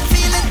girls them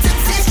feeling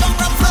tipsy, strong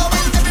and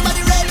flowing.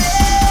 Everybody ready?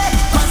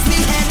 'Cause we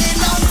heading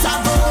out the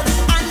road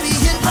and we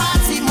in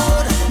party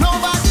mode.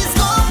 Nobody's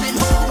coming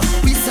home.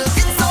 We still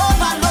get so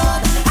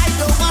alone. I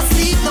don't want to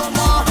sleep no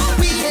more.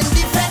 We in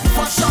the bed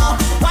for sure.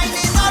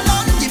 Whining all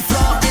on the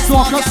floor. It's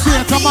Soca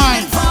straight to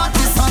mine.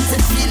 this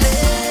haunted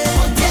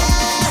feeling.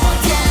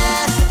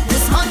 Yeah.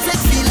 This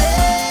haunted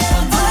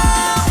feeling.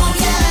 Oh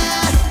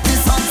yeah.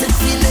 This haunted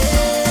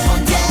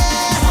feeling.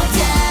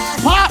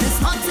 Yeah. Pop. This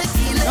haunted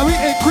feeling. Let me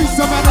increase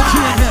some energy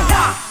in here.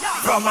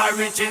 From a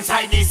rich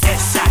inside the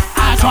session,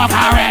 I drop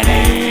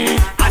already.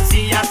 I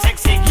see a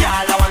sexy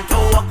girl, I want to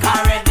walk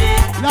already.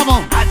 Level.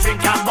 I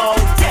drink about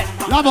it.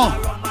 Level.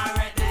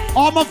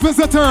 All my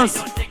visitors.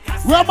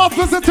 Where are my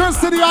visitors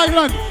to the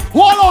island?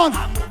 Hold on.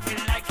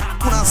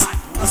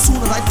 As soon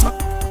as I touch.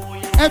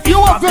 If you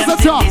a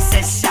visitor,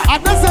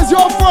 and this is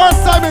your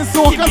first time in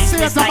Soca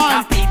State of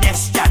Mind,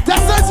 this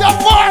is your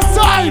first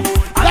time,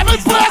 Let me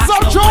play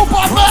some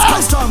jumbo,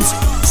 man.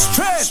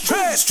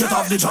 Straight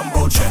off the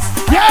jumbo jet.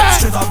 Yeah.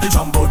 Straight off the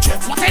jumbo jet.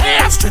 What it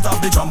is? Straight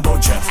off the jumbo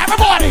jet.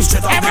 Everybody.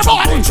 Straight off the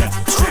jumbo jet.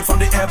 Straight from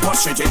the airport,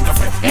 straight in the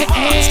flip.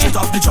 Straight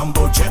off the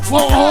jumbo jet.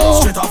 Whoa.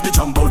 Straight off the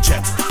jumbo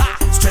jet.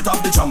 Straight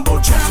off the jumbo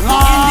jet. In the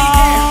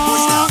air.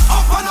 Push them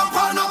up and up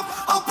and up,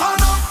 up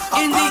and up, up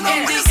In the and up.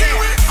 air. You see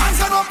we hands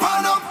and up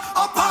and up,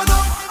 up and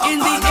up, up In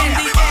and the up. air.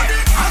 Everybody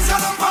hands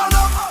and up and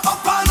up,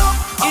 up and up,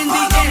 up In the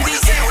and up. air. You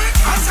see we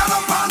hands and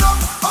up and up,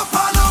 up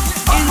and up,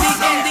 up In the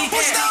and up. air.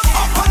 Push them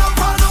up and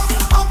up and up,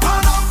 up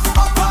and up,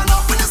 up and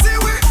up. When you see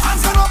we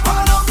hands and up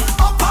and up,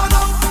 up and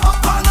up,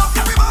 up and up.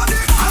 Everybody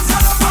hands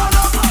and up and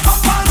up,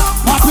 up and up,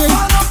 up Papi,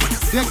 and up.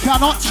 they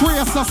cannot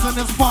trace us in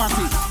this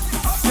party.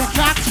 They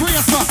can't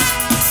trace us.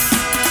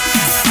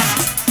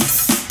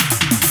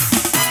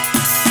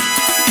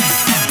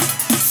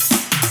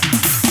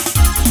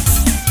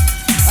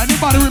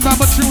 Anybody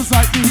remember tunes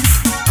like these?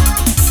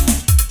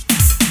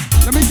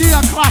 Let me give you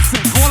a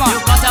classic. Hold on. You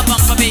got a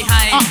bumper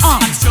behind.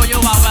 I'm sure you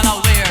are well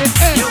aware.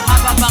 You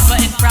have a bumper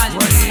in front.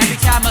 Every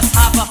car must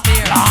have a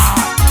fear.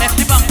 If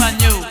the bumper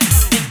new,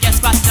 it gets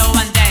scratched now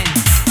and then.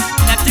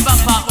 If the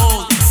bumper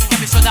old, can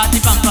be sure that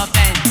the bumper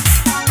bend.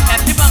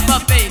 If the bumper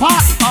big, or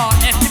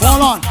if the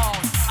Hold on. bumper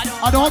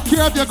I don't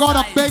care if you got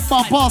a big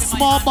bumper or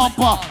small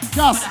bumper.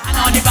 Just hand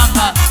on the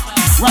bumper.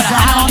 Put your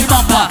hand on the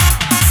bumper.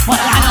 Put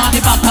a hand on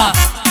the bumper.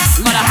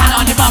 Put a hand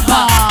on the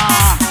bumper.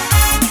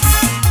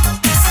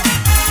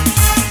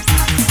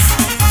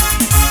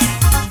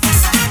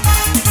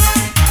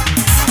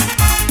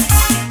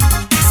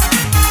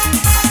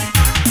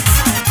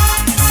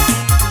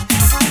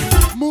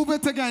 Move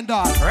it again,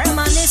 dog.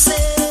 Reminiscing,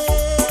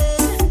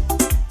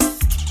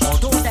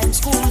 although them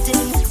school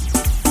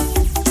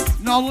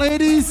things. Now,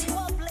 ladies,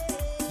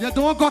 you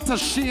don't got to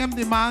shame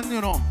the man,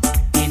 you know.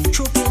 In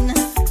trooping,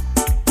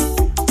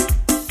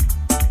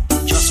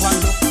 just one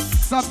look.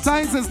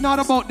 Sometimes it's not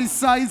about the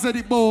size of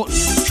the boat,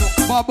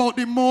 but about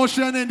the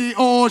motion in the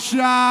ocean.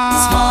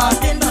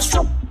 Small in the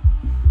stroke.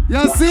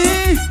 You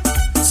see?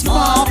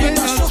 Small in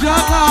the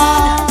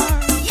jungle.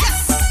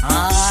 Yes.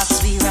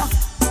 Ask Vera,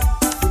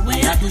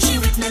 where do she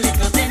with me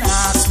little thing?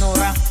 Ask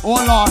Nora.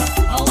 Oh Lord.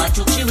 Oh, I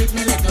took she with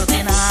me little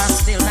thing?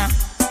 Ask Vilna.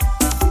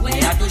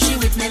 Where do she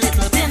with me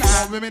little thing?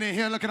 Women in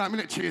here looking at me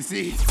like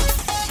Tracy.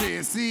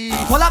 Tracy.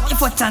 Hold up your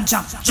foot and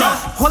jump, jump.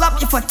 Hold up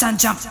your foot and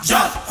jump,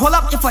 jump. Hold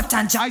up your foot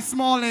and jump. I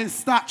small in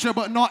stature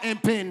but not in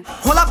pin.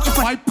 Hold up your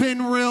foot. My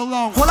pin real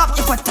long. Hold up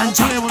your foot and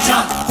jump,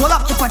 jump. Hold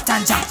up your foot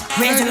and jump.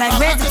 Raise your leg,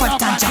 raise your foot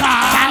and jump.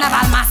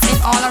 Carnival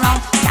massive all around.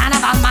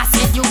 Carnival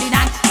massive, you did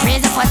that.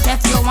 Raise your foot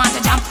if you want to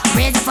jump.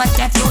 Raise your foot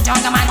if you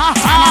jungle man.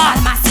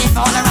 Carnival massive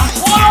all around.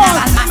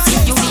 Carnival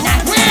massive, you did that.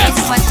 Raise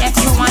your foot if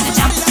you want to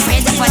jump.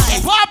 Raise your foot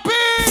if.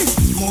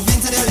 Moving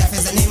to the left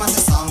is the name of the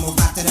song. Move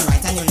back to the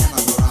right and you'll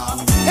never go wrong.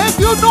 If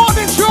you know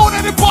the tune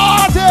in the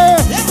party,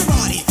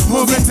 everybody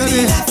move it to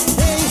the left,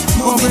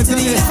 move it to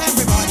the left,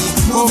 everybody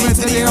move it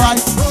to the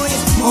right,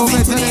 move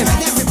it to the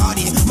left,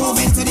 everybody move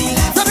it to the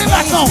left, to the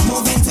left now,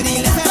 move it to the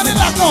left, to the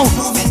left now,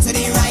 move it to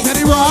the right, to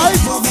the right,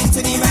 move it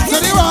to the right, to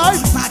the right.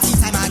 Party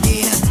time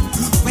again,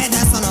 when the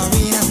sun will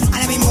rain, and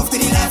then we move to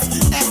the left.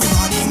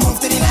 Everybody move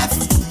to the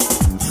left.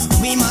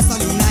 We must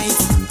all unite,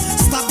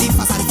 stop the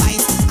fuss and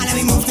fight, and then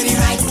we move to the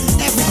right.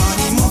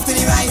 Everybody move to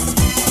the right.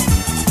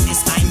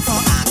 It's time for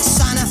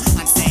action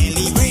and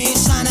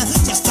celebration.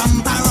 Just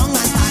jump around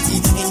and party,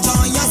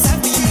 enjoy yourself,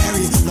 be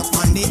merry. Look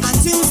Monday and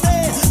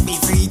Tuesday, be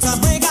free to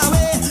break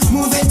away.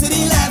 Move it to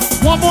the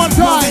left, one more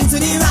time, move it to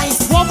the right,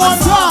 one more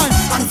time,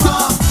 and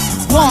four.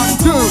 1,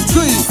 2,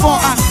 3, 4,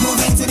 and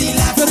move it to the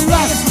left, to the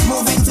left,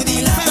 move it to the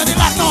left, to the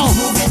left now,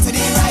 move it to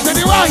the right, to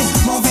the right,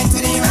 move it to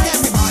the right.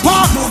 Everybody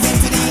pop. move it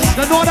to the left.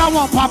 You know that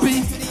one,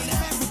 Papi.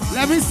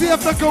 Let me see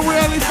if they can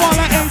really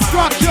follow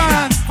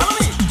instructions. Follow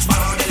me.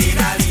 Follow the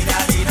leader, leader,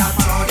 leader.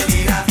 Follow the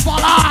leader.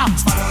 Follow.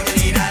 Follow the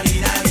leader,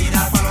 leader,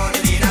 leader. Follow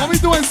the leader. What we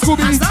doing,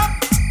 Scooby? Hands up.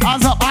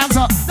 Hands up, hands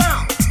up.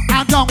 Down.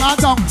 And down, and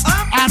down.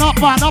 Up. And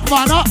up, and up,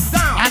 and up.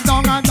 Down. And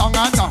down, and down,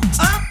 and down.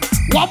 Up.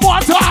 One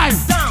more time.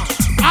 Down.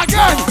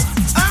 Again. Up.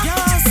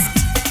 Yes.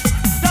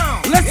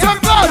 Down. Listen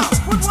good.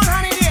 Put one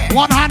hand in the air.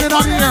 One hand in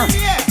the air.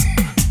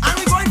 And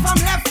we're going from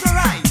left to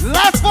right.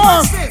 Left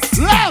first.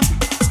 Left.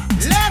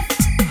 Left.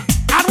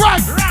 And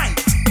right. Right.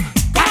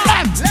 And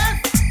left.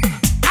 Left.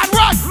 And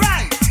right.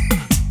 Right.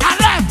 And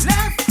left.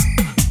 Left.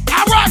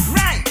 And right.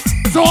 Right.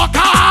 So a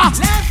car.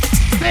 Left.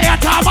 Stay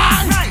at our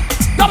man. Right.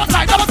 Double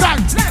time, double time.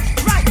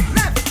 Left. Right.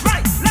 Left.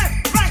 Right.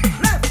 Left. Right.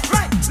 Left.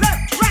 Right.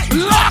 Left. Right.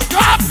 Lock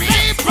up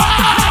people.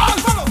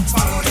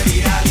 Follow the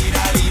leader,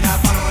 leader, leader.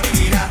 Follow the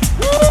leader.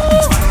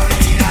 Follow the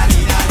leader,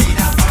 leader,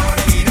 leader. Follow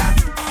the leader.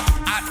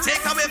 I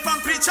take away from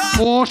preacher.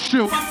 Oh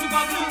shoot. From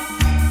Super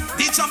Blue.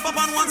 They jump up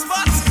on one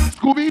spot.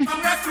 Scooby,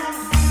 From Red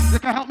Crew. you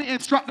can help me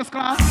instruct this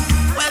class?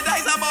 Well, that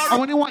is a I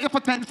borrow. only want you for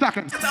 10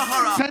 seconds. It's a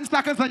horror. 10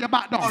 seconds and you're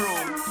back down.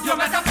 You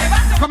better pay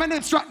back. Come and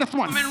instruct this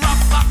one. Coming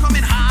rough,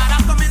 coming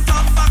hard, coming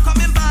tough,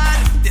 coming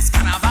bad. This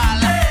carnival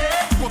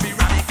will be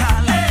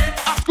radical.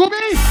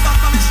 Scooby,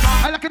 Coming strong.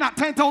 I'm looking at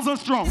 10,000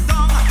 strong.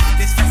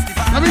 This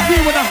festival Let me see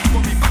with them.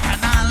 will be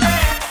bacchanal.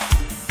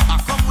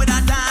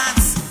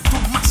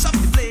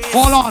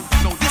 Hold on.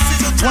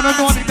 Wanna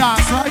know the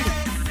dance, right?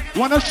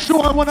 Wanna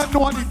show and wanna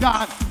know the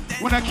dance.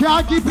 When I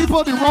can't give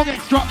people the wrong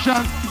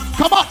instructions,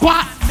 come up,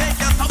 what?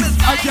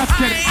 I just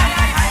kidding.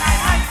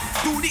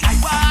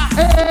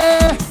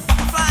 Hey.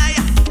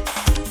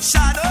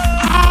 Shadow.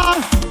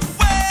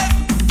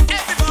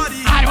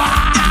 Everybody.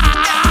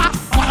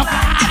 Wanna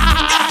fly.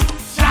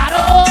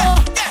 Shadow.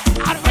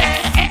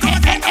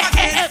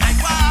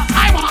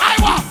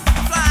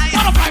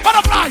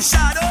 Butterfly.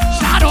 Shadow.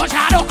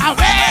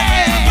 Away.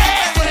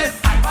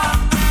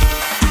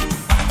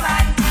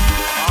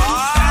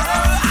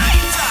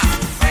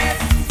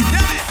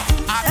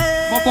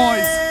 My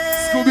boys,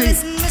 Scooby.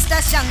 Listen, Mr.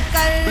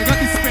 Shankar. We got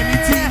this penny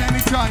teen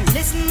anytime.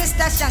 Listen,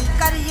 Mr.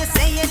 Shankar, you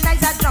saying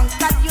I's a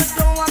drunkard. You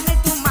don't want me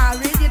to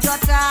marry your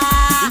daughter.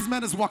 These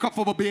men is walk up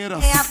for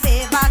Barbados. Hey, a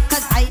favor,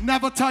 'cause I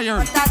never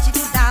tired. That she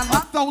do damn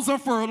 1,000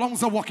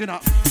 furlongs of walking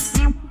up.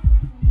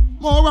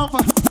 More around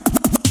for.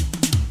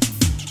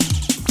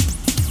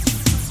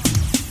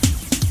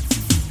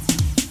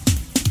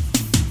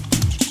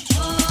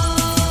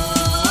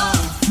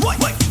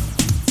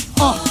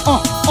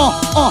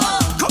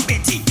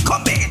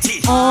 Come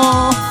Betty.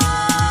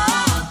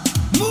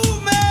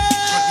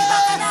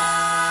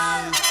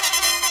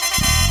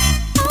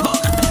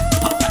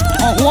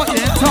 What you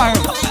ain't tired?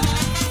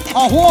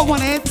 What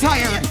one ain't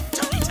tired?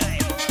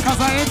 'Cause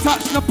I ain't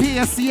touched no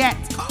PS yet.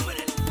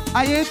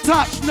 I ain't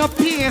touched no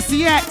PS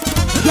yet.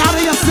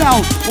 Gather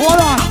yourself.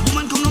 Hold on.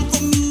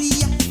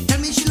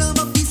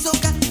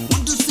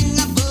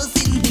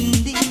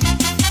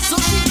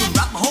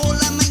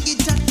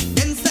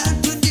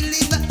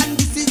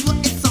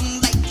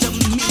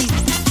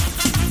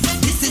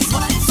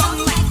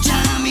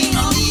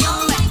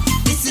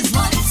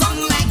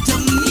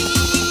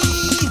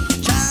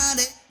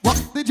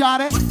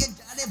 Jade.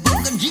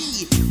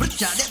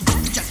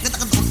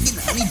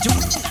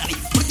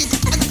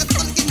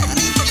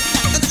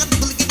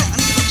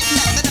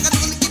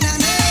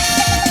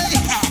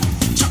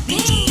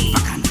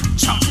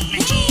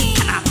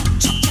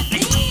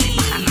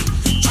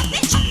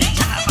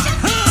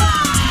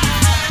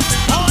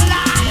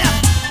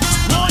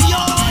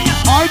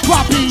 Alright,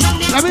 Poppy,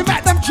 let me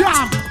make them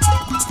jam.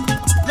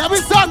 Let me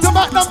start to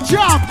make them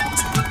jam.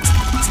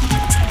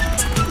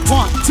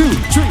 1, 2,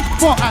 3,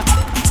 4, and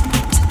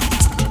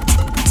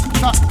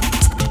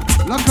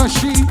look at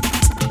she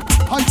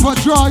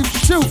hyperdrive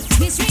shoot.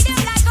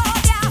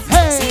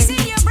 Hey,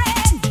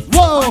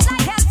 whoa.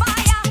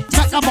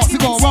 Let that box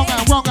go wrong. I'm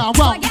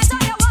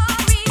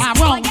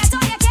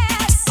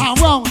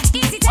wrong.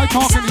 I'm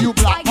talking to you,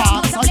 black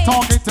pants. I'm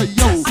talking to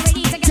you.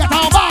 Get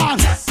on, man.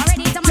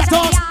 Get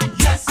on.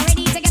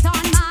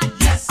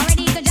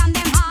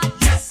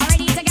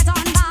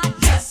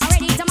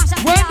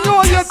 When you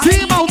and your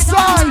team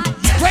outside,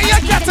 where you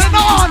getting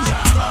on?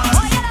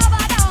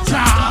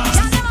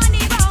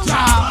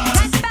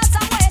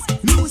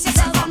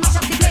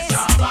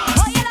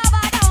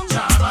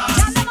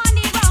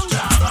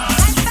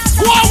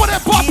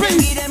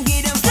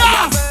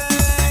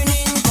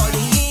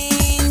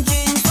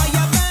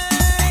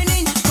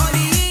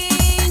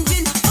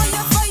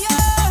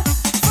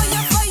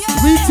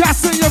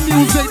 Testing your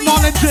music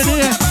knowledge in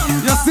here.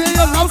 You say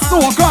you love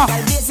soca.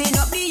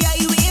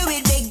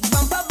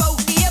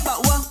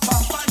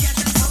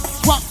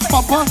 What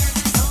bumper?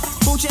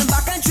 Pushing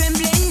back and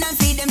trembling and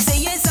see them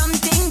saying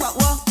something, but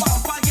what?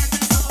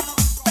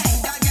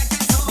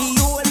 The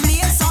whole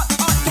place hot,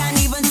 can't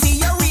even see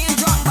your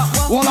raindrop, but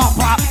what? Hold on,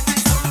 Pop.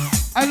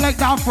 I like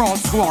that fraud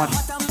squad.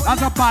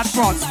 That's a bad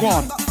fraud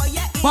squad.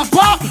 But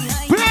Pop,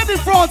 play the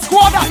fraud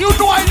squad that you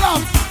know I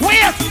love.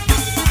 Wait.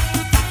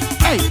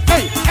 Hey,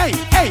 hey, hey,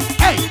 hey,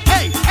 hey,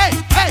 hey, hey,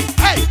 hey,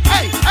 hey,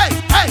 hey, hey,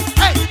 hey,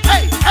 hey,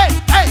 hey, hey,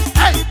 hey,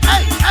 hey,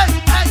 hey,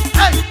 hey,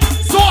 hey,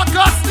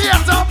 Soca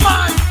state of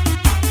mind.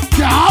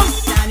 Girl,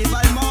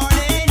 Carnival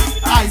morning.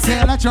 I say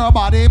let your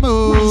body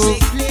move.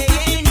 Music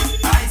playing.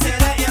 I say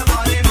let your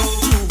body move.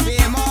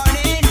 Tuesday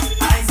morning.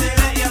 I say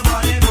let your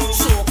body move.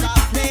 Soca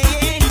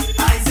playing.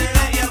 I say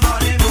let your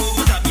body move.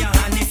 Put up your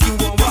hand if you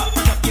want walk.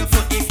 Put up your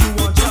foot if you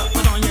want jump.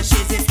 Put on your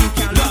shades if you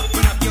can look.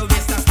 Put up your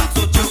waist and stop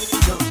so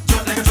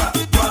jump like a drop.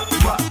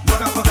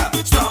 Walk up.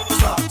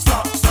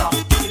 Stop.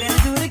 You better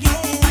do it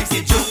again. I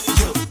say jump.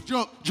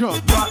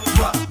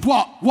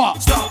 Walk.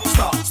 Stop.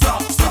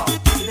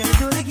 You better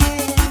do it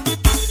again.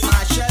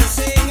 Marshall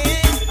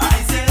singing. I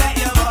say let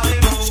your body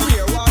move.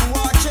 Square one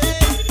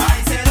watching. I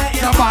say let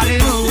your body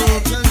move.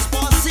 Legends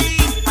Posse.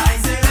 I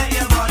say let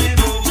your body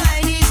move.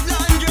 Chinese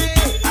laundry.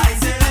 I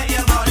say let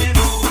your body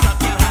move. Put up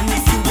your hand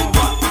if you want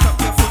walk. Put up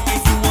your foot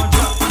if you want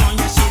jump. Put on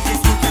your shades if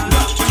you can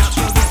look. Put up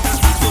your waist and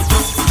so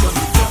jump.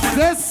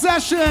 This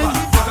session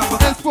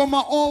is for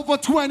my over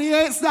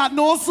 28s that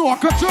know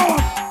soca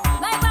tune.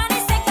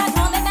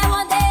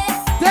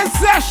 This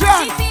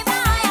session.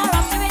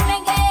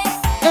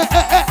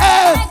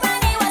 Hey.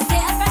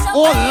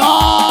 Oh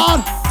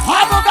Lord,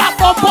 handle that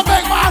bumper,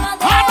 big man.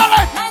 Handle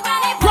it.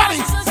 Granny.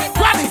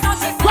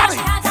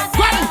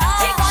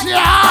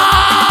 Yeah.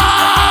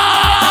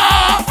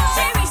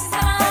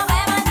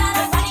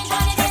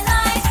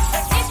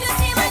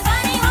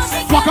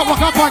 Walk up.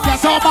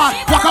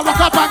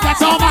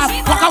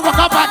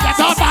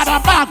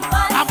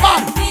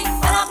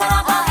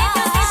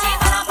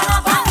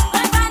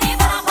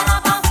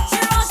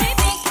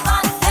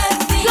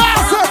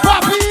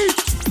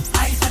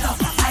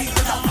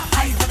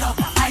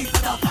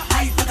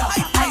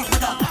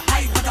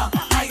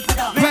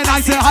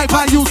 I say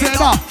hyper, you say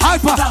no.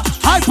 Hyper,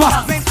 hyper.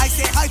 When I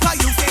say hyper,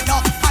 you say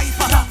no.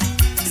 Hyper.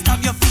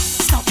 Stomp your feet,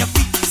 stomp your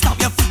feet, stomp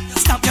your feet,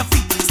 stomp your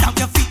feet, stomp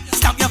your feet,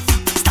 stomp your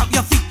feet, stomp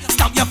your feet,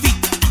 stomp your feet.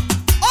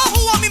 Oh,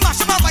 who want me mash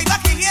my vibe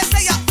back in here?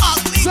 Say you're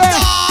ugly,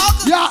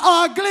 dog. You're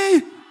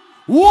ugly.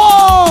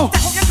 Whoa.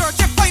 Take off your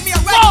shirt, find me a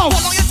rag.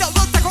 Hold on your tail,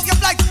 take off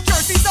your flag.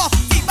 Jerseys off,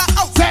 feet back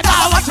out. Say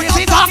now what is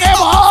he talking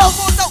about?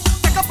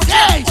 Take up a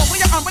chair, over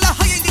your umbrella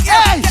high in the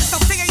air. Get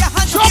something in your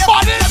hand.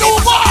 Somebody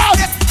do more.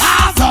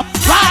 Hands up,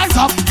 rise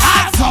up,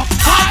 hands up,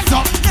 rise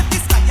up. Lift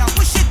this guy and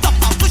push it up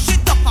and push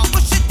it up and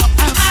push it up.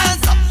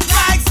 Hands up,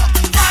 rise up,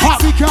 rise up. But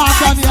we can't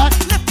done yet.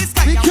 Lift this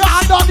guy We and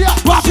can't done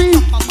yet, Bobby.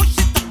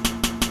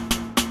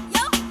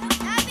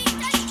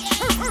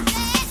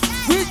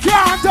 We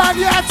can't done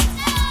yet.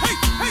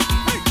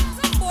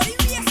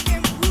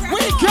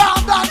 We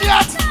can't done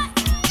yet.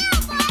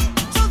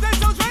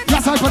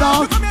 Yes, I put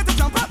on.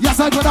 Yes,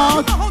 I put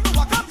on.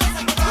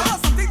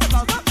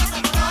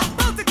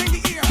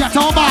 Get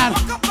on, man.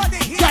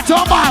 Get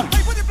on, man.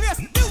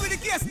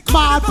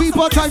 Man,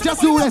 people, time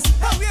just do this.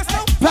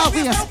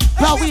 Pelvius,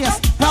 pelvius,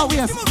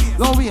 pelvius.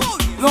 Low waist,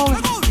 low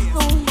waist.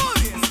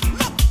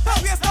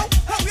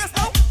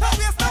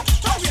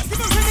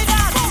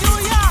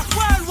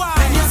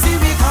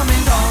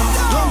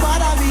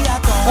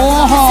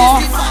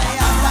 Oh,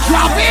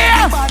 drop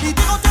here.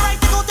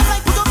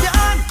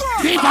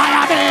 Be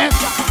fire, man.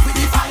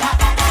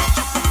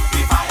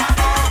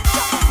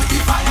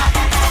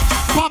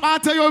 Pop, I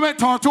tell you, I went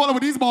tour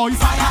with these boys.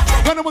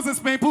 When I was in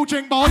Spain,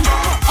 Pooching boy.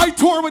 I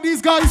tour with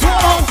these guys.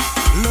 Hold on.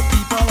 Look,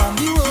 people on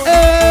the road.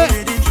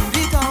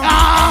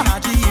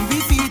 Energy in the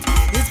feet.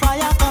 It's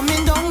fire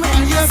coming down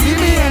when you see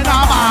me in a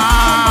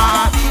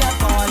bar.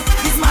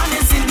 This man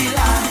is in the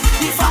land.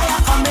 The fire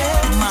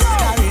coming.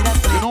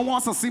 You don't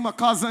want to see my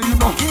cousin, you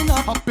know.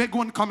 A big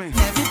one coming. A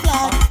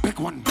big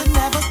one.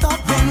 Never stop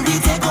when we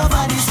take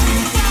over the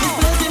street. It's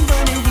blazing,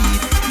 burning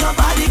heat.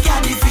 Nobody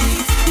can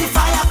defeat. The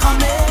fire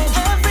coming.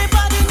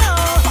 Everybody know.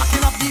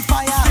 Backing up the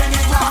fire.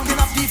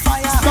 Backing up the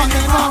fire.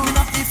 Backing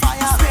up the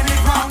fire.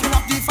 Backing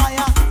up the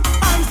fire.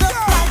 Hands up,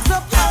 flags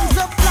up, hands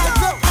up,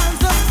 flags up,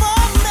 hands up for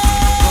me.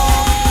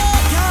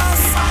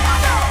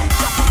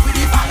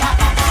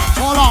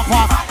 Hold on,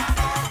 Pop.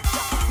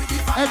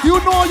 If you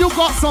know you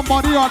got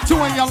somebody or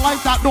two in your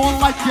life that don't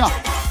like you,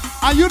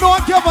 and you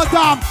don't give a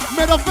damn,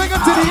 middle finger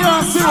to the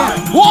ear and say,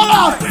 hold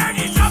on!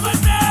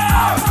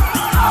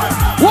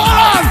 Hold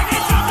on!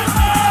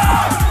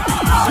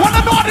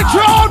 Wanna know the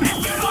tune?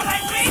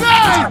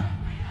 Say!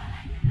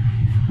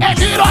 If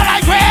you don't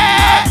like me!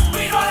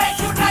 We don't like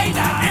you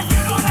neither. If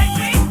you don't like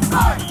me,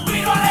 we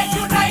don't like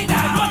you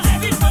neither. But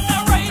if it's from the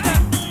rider,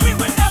 we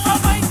will never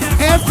mind them.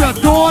 If they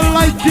don't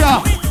like you,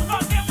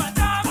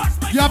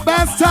 you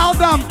best tell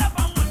them.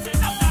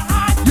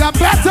 You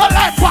better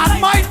let Bad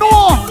Mind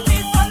know.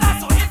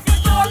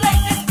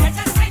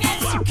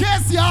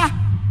 Kiss ya.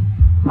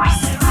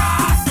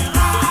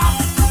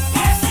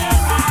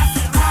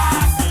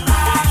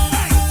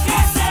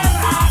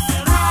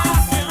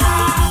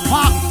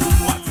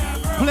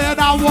 Play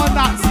that one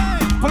that.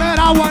 Play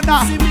that one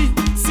that.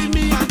 See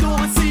me and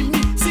don't see me.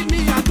 See me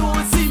and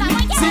don't see me.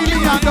 See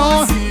me and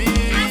don't see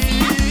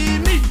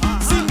me.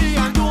 See me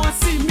and don't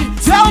see me.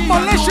 Tell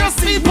malicious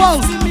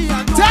people.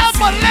 Tell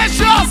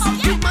malicious.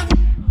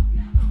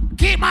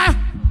 Keep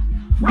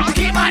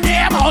my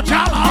name out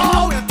your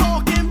mouth.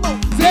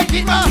 Say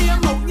keep my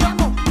name out your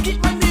mouth. Keep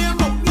my name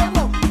out your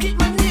mouth. Keep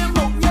my name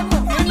out your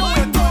mouth. You know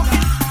we're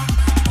talking.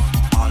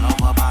 All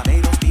over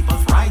Barbados, people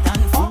fright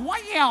and fall.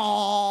 Wow.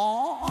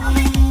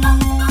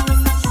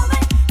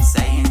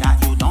 Saying that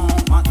you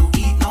don't want to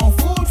eat no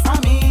food from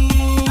me.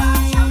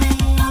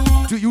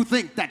 Do you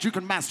think that you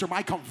can master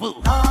my kung fu?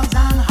 Dogs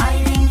and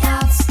hiding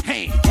cats.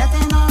 Hey.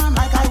 Getting on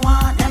like I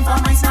want them for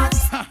my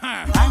snacks.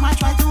 I might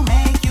try to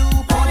make you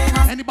put it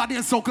on. Anybody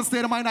in Soca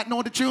State of Mind that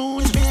know the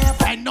tune?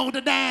 I know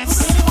the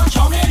dance.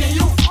 Show me the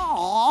you.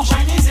 Aww.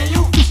 Chinese in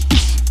you.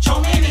 Show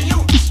me the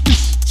you.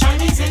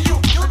 Chinese in you.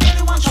 You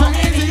really want show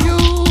me the you.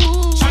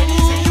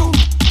 Chinese in you.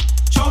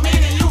 Show me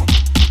the you.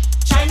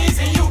 Chinese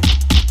in you.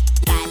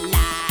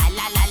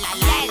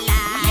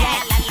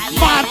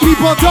 Bad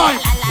people time.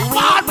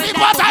 Bad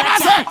people time. I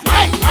say.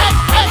 Hey, hey,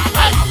 hey,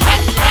 hey, hey,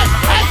 hey,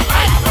 hey, hey,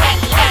 hey,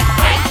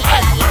 hey,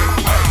 hey.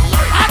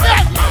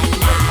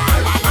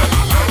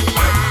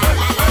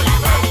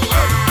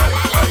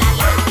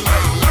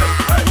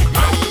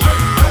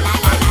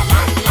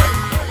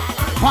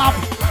 Pop,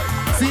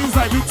 seems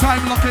like we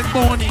time looking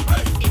bony.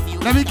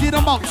 Let me give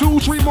them about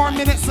 2-3 more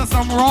minutes of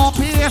some raw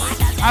pace,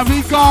 and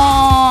we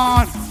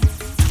gone.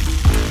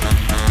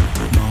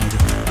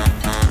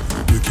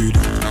 Wicked,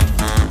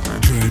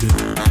 dreaded.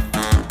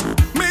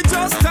 Me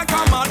just take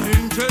a man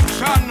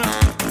intention.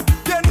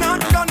 They're not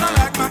gonna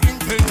like my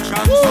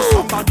intention. Woo. So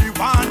somebody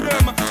want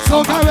them.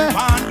 Somebody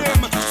want them.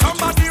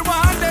 Somebody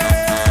want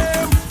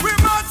them. We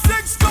mad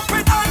six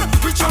stupid and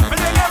we jumping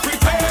in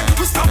everything.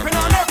 We stomping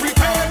on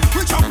everything.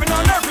 We jumping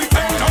on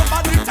everything.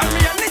 Nobody tell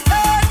me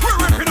anything. We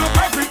ripping up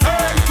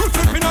everything. We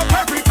flipping up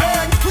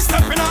everything. We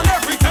stepping on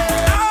everything.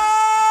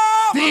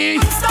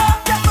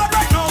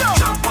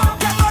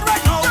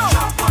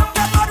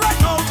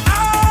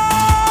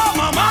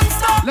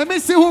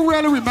 see who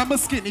really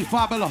remembers Skinny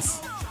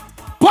Fabulous.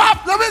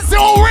 Pop, let me see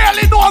who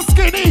really knows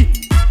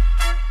Skinny.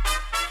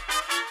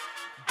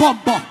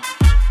 Bumper.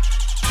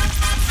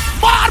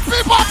 Bad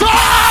people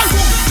talk!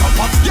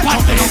 What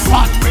is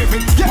what? What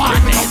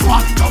is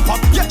what?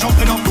 Get up,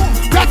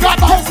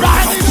 what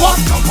is what?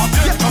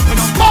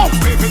 Move!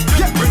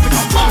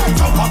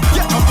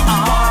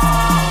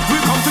 We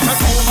come to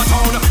take over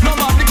town.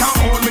 Nobody can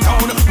hold me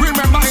down.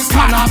 Remember it's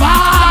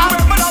Calabar.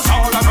 Remember that's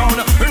all around.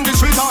 In the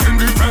street or in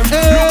the pen.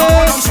 Look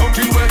how I'm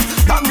soaking wet.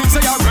 That means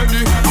they are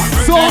ready.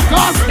 So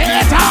cause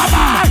it's a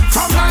man.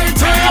 From night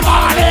till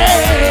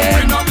morning.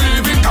 We not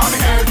leaving on the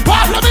head.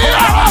 What do we hear?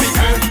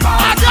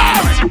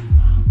 Again.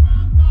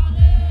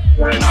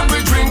 And we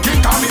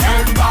drinking on the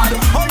head bad.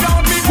 Oh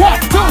Lord, me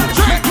 1, 2,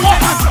 3, 4.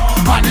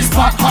 On this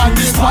spot, on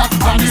this spot,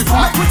 on this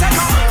spot.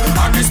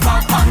 On this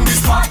spot, on this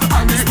spot,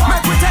 on this spot.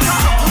 On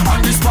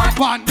this spot,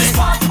 on this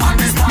spot, on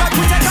this spot.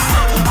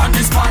 On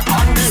this spot,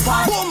 on this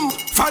spot. Boom!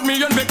 5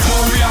 million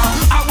Victoria.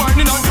 I'm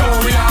working on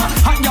Gloria.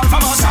 And girl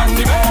from a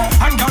Sandy Bay.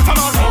 And girl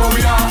from a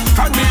Gloria.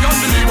 5 million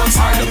the leeward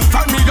side.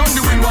 5 million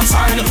the windward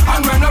side.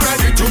 And when I'm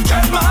ready to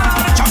get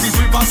mad, Chappie's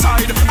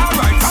riverside.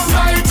 Alright, from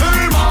night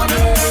till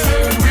morning.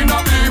 We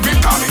not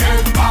leaving on the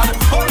head bad.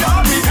 Oh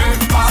Lord, me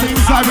head bad.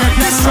 Seems like we're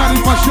getting ready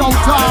for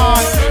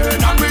showtime.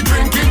 And we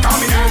drinking on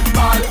the head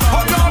bad.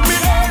 Oh Lord, me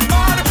head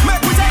bad.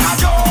 Make we take a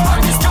joke.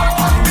 On this guy,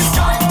 on this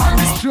guy, on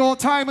this guy.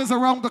 Showtime is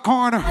around the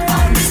corner.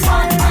 On this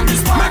guy, on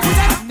this guy. Make we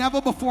take a Never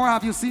before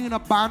have you seen a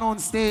band on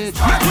stage.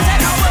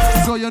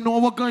 So you know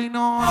what's going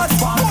on.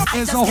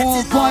 It's a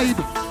whole vibe.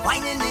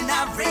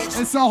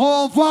 It's a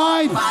whole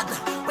vibe.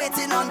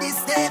 Waiting on this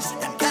stage,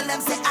 them tell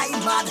them say I'm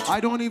mad. I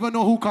don't even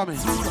know who coming.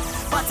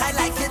 But I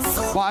like it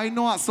so. But I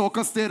know at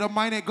Soca State of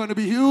Mind ain't gonna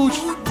be huge.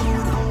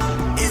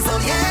 It's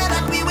all year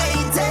that we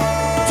waiting.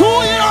 2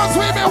 years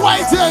we've been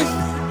waiting.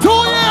 2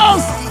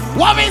 years.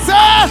 What we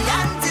say?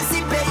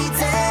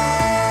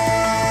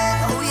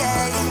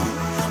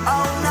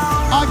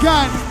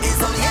 Again,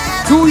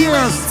 2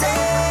 years.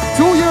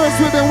 2 years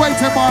we've been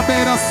waiting,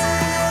 Barbados.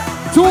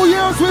 2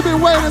 years we've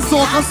been waiting,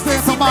 Soca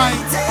State of Mind.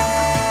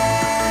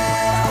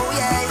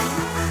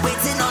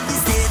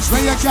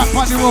 When you get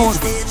on the road,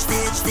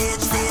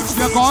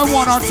 you're going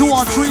 1 or 2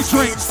 or 3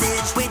 drinks.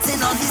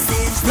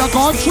 You're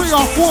going 3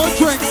 or 4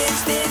 drinks.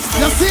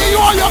 You see you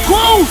on your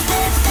crew.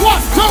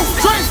 1, 2,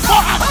 3,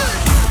 4.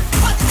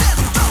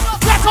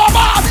 Let's go,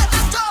 man.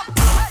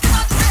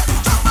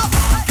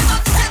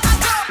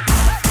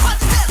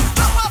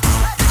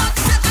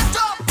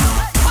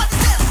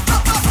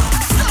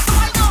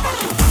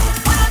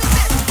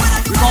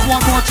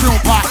 One more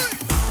tune, Pop.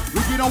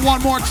 We get on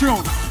 1 more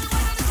tune.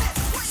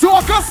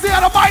 Soca State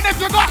of Mind,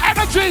 if you got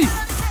energy,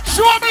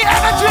 show me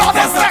energy on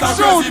this next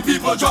tune. Crazy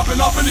people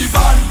dropping off in the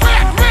van.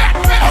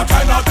 All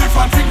kind of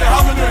different things they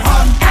have in their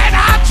hand.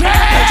 Energy.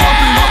 They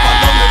jumping up and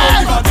down, they don't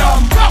give a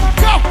damn. Go,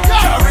 go, go.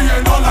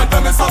 Carrying on like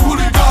them is a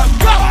hooligan.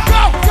 Go,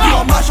 go, go. We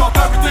gon' mash up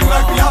everything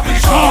like we have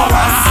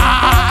insurance.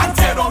 And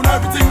tear down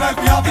everything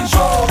like we have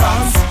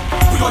insurance.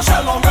 We gon'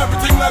 shell on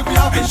everything like we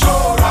have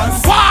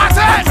insurance. Party.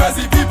 When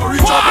crazy people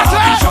reach out to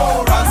have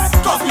insurance.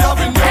 Cause we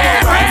have insurance.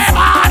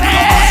 Everybody.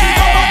 Mash it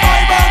up and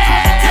buy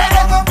back. Tear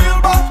down and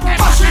build back.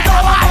 Mash it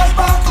up and buy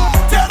back.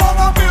 Tear down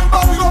and build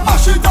back. We gon'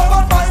 mash it up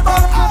and buy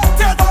back.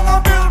 Tear down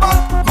and build back.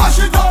 Mash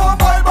it up and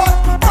buy back.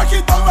 Break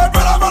it down like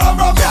bread and butter and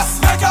rum.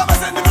 Yes, like a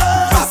mess in the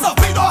place. That's up,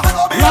 we don't hang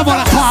on me. Love on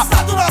the top.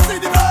 That do not see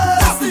the place.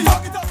 That's the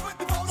young it up with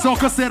the phone.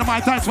 Soca State of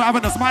Mind, thanks for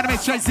having us. My name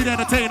is Chasey the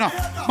Entertainer.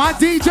 My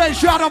DJ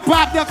Shadow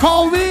Pop, they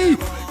call me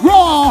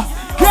Raw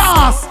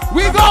Gas.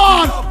 We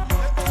gone.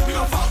 We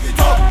gon' fuck it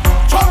up.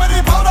 Try me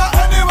the powder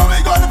anywhere we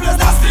go. The place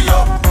nasty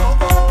up,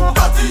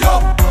 dirty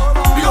up.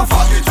 We gon'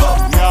 fuck it up.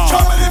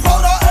 Try me the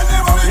powder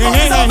anywhere we go.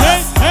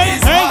 Hey.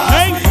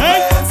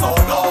 So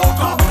don't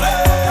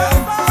complain.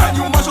 Can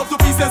you mash up the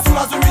pieces as soon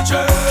as we reach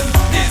it?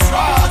 It's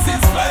rise,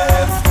 it's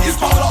flames, it's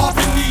powder up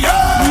in the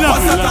air.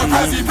 What's that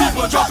crazy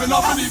people dropping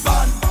off in the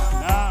van?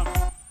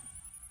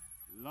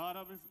 Lord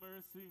of His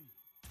mercy.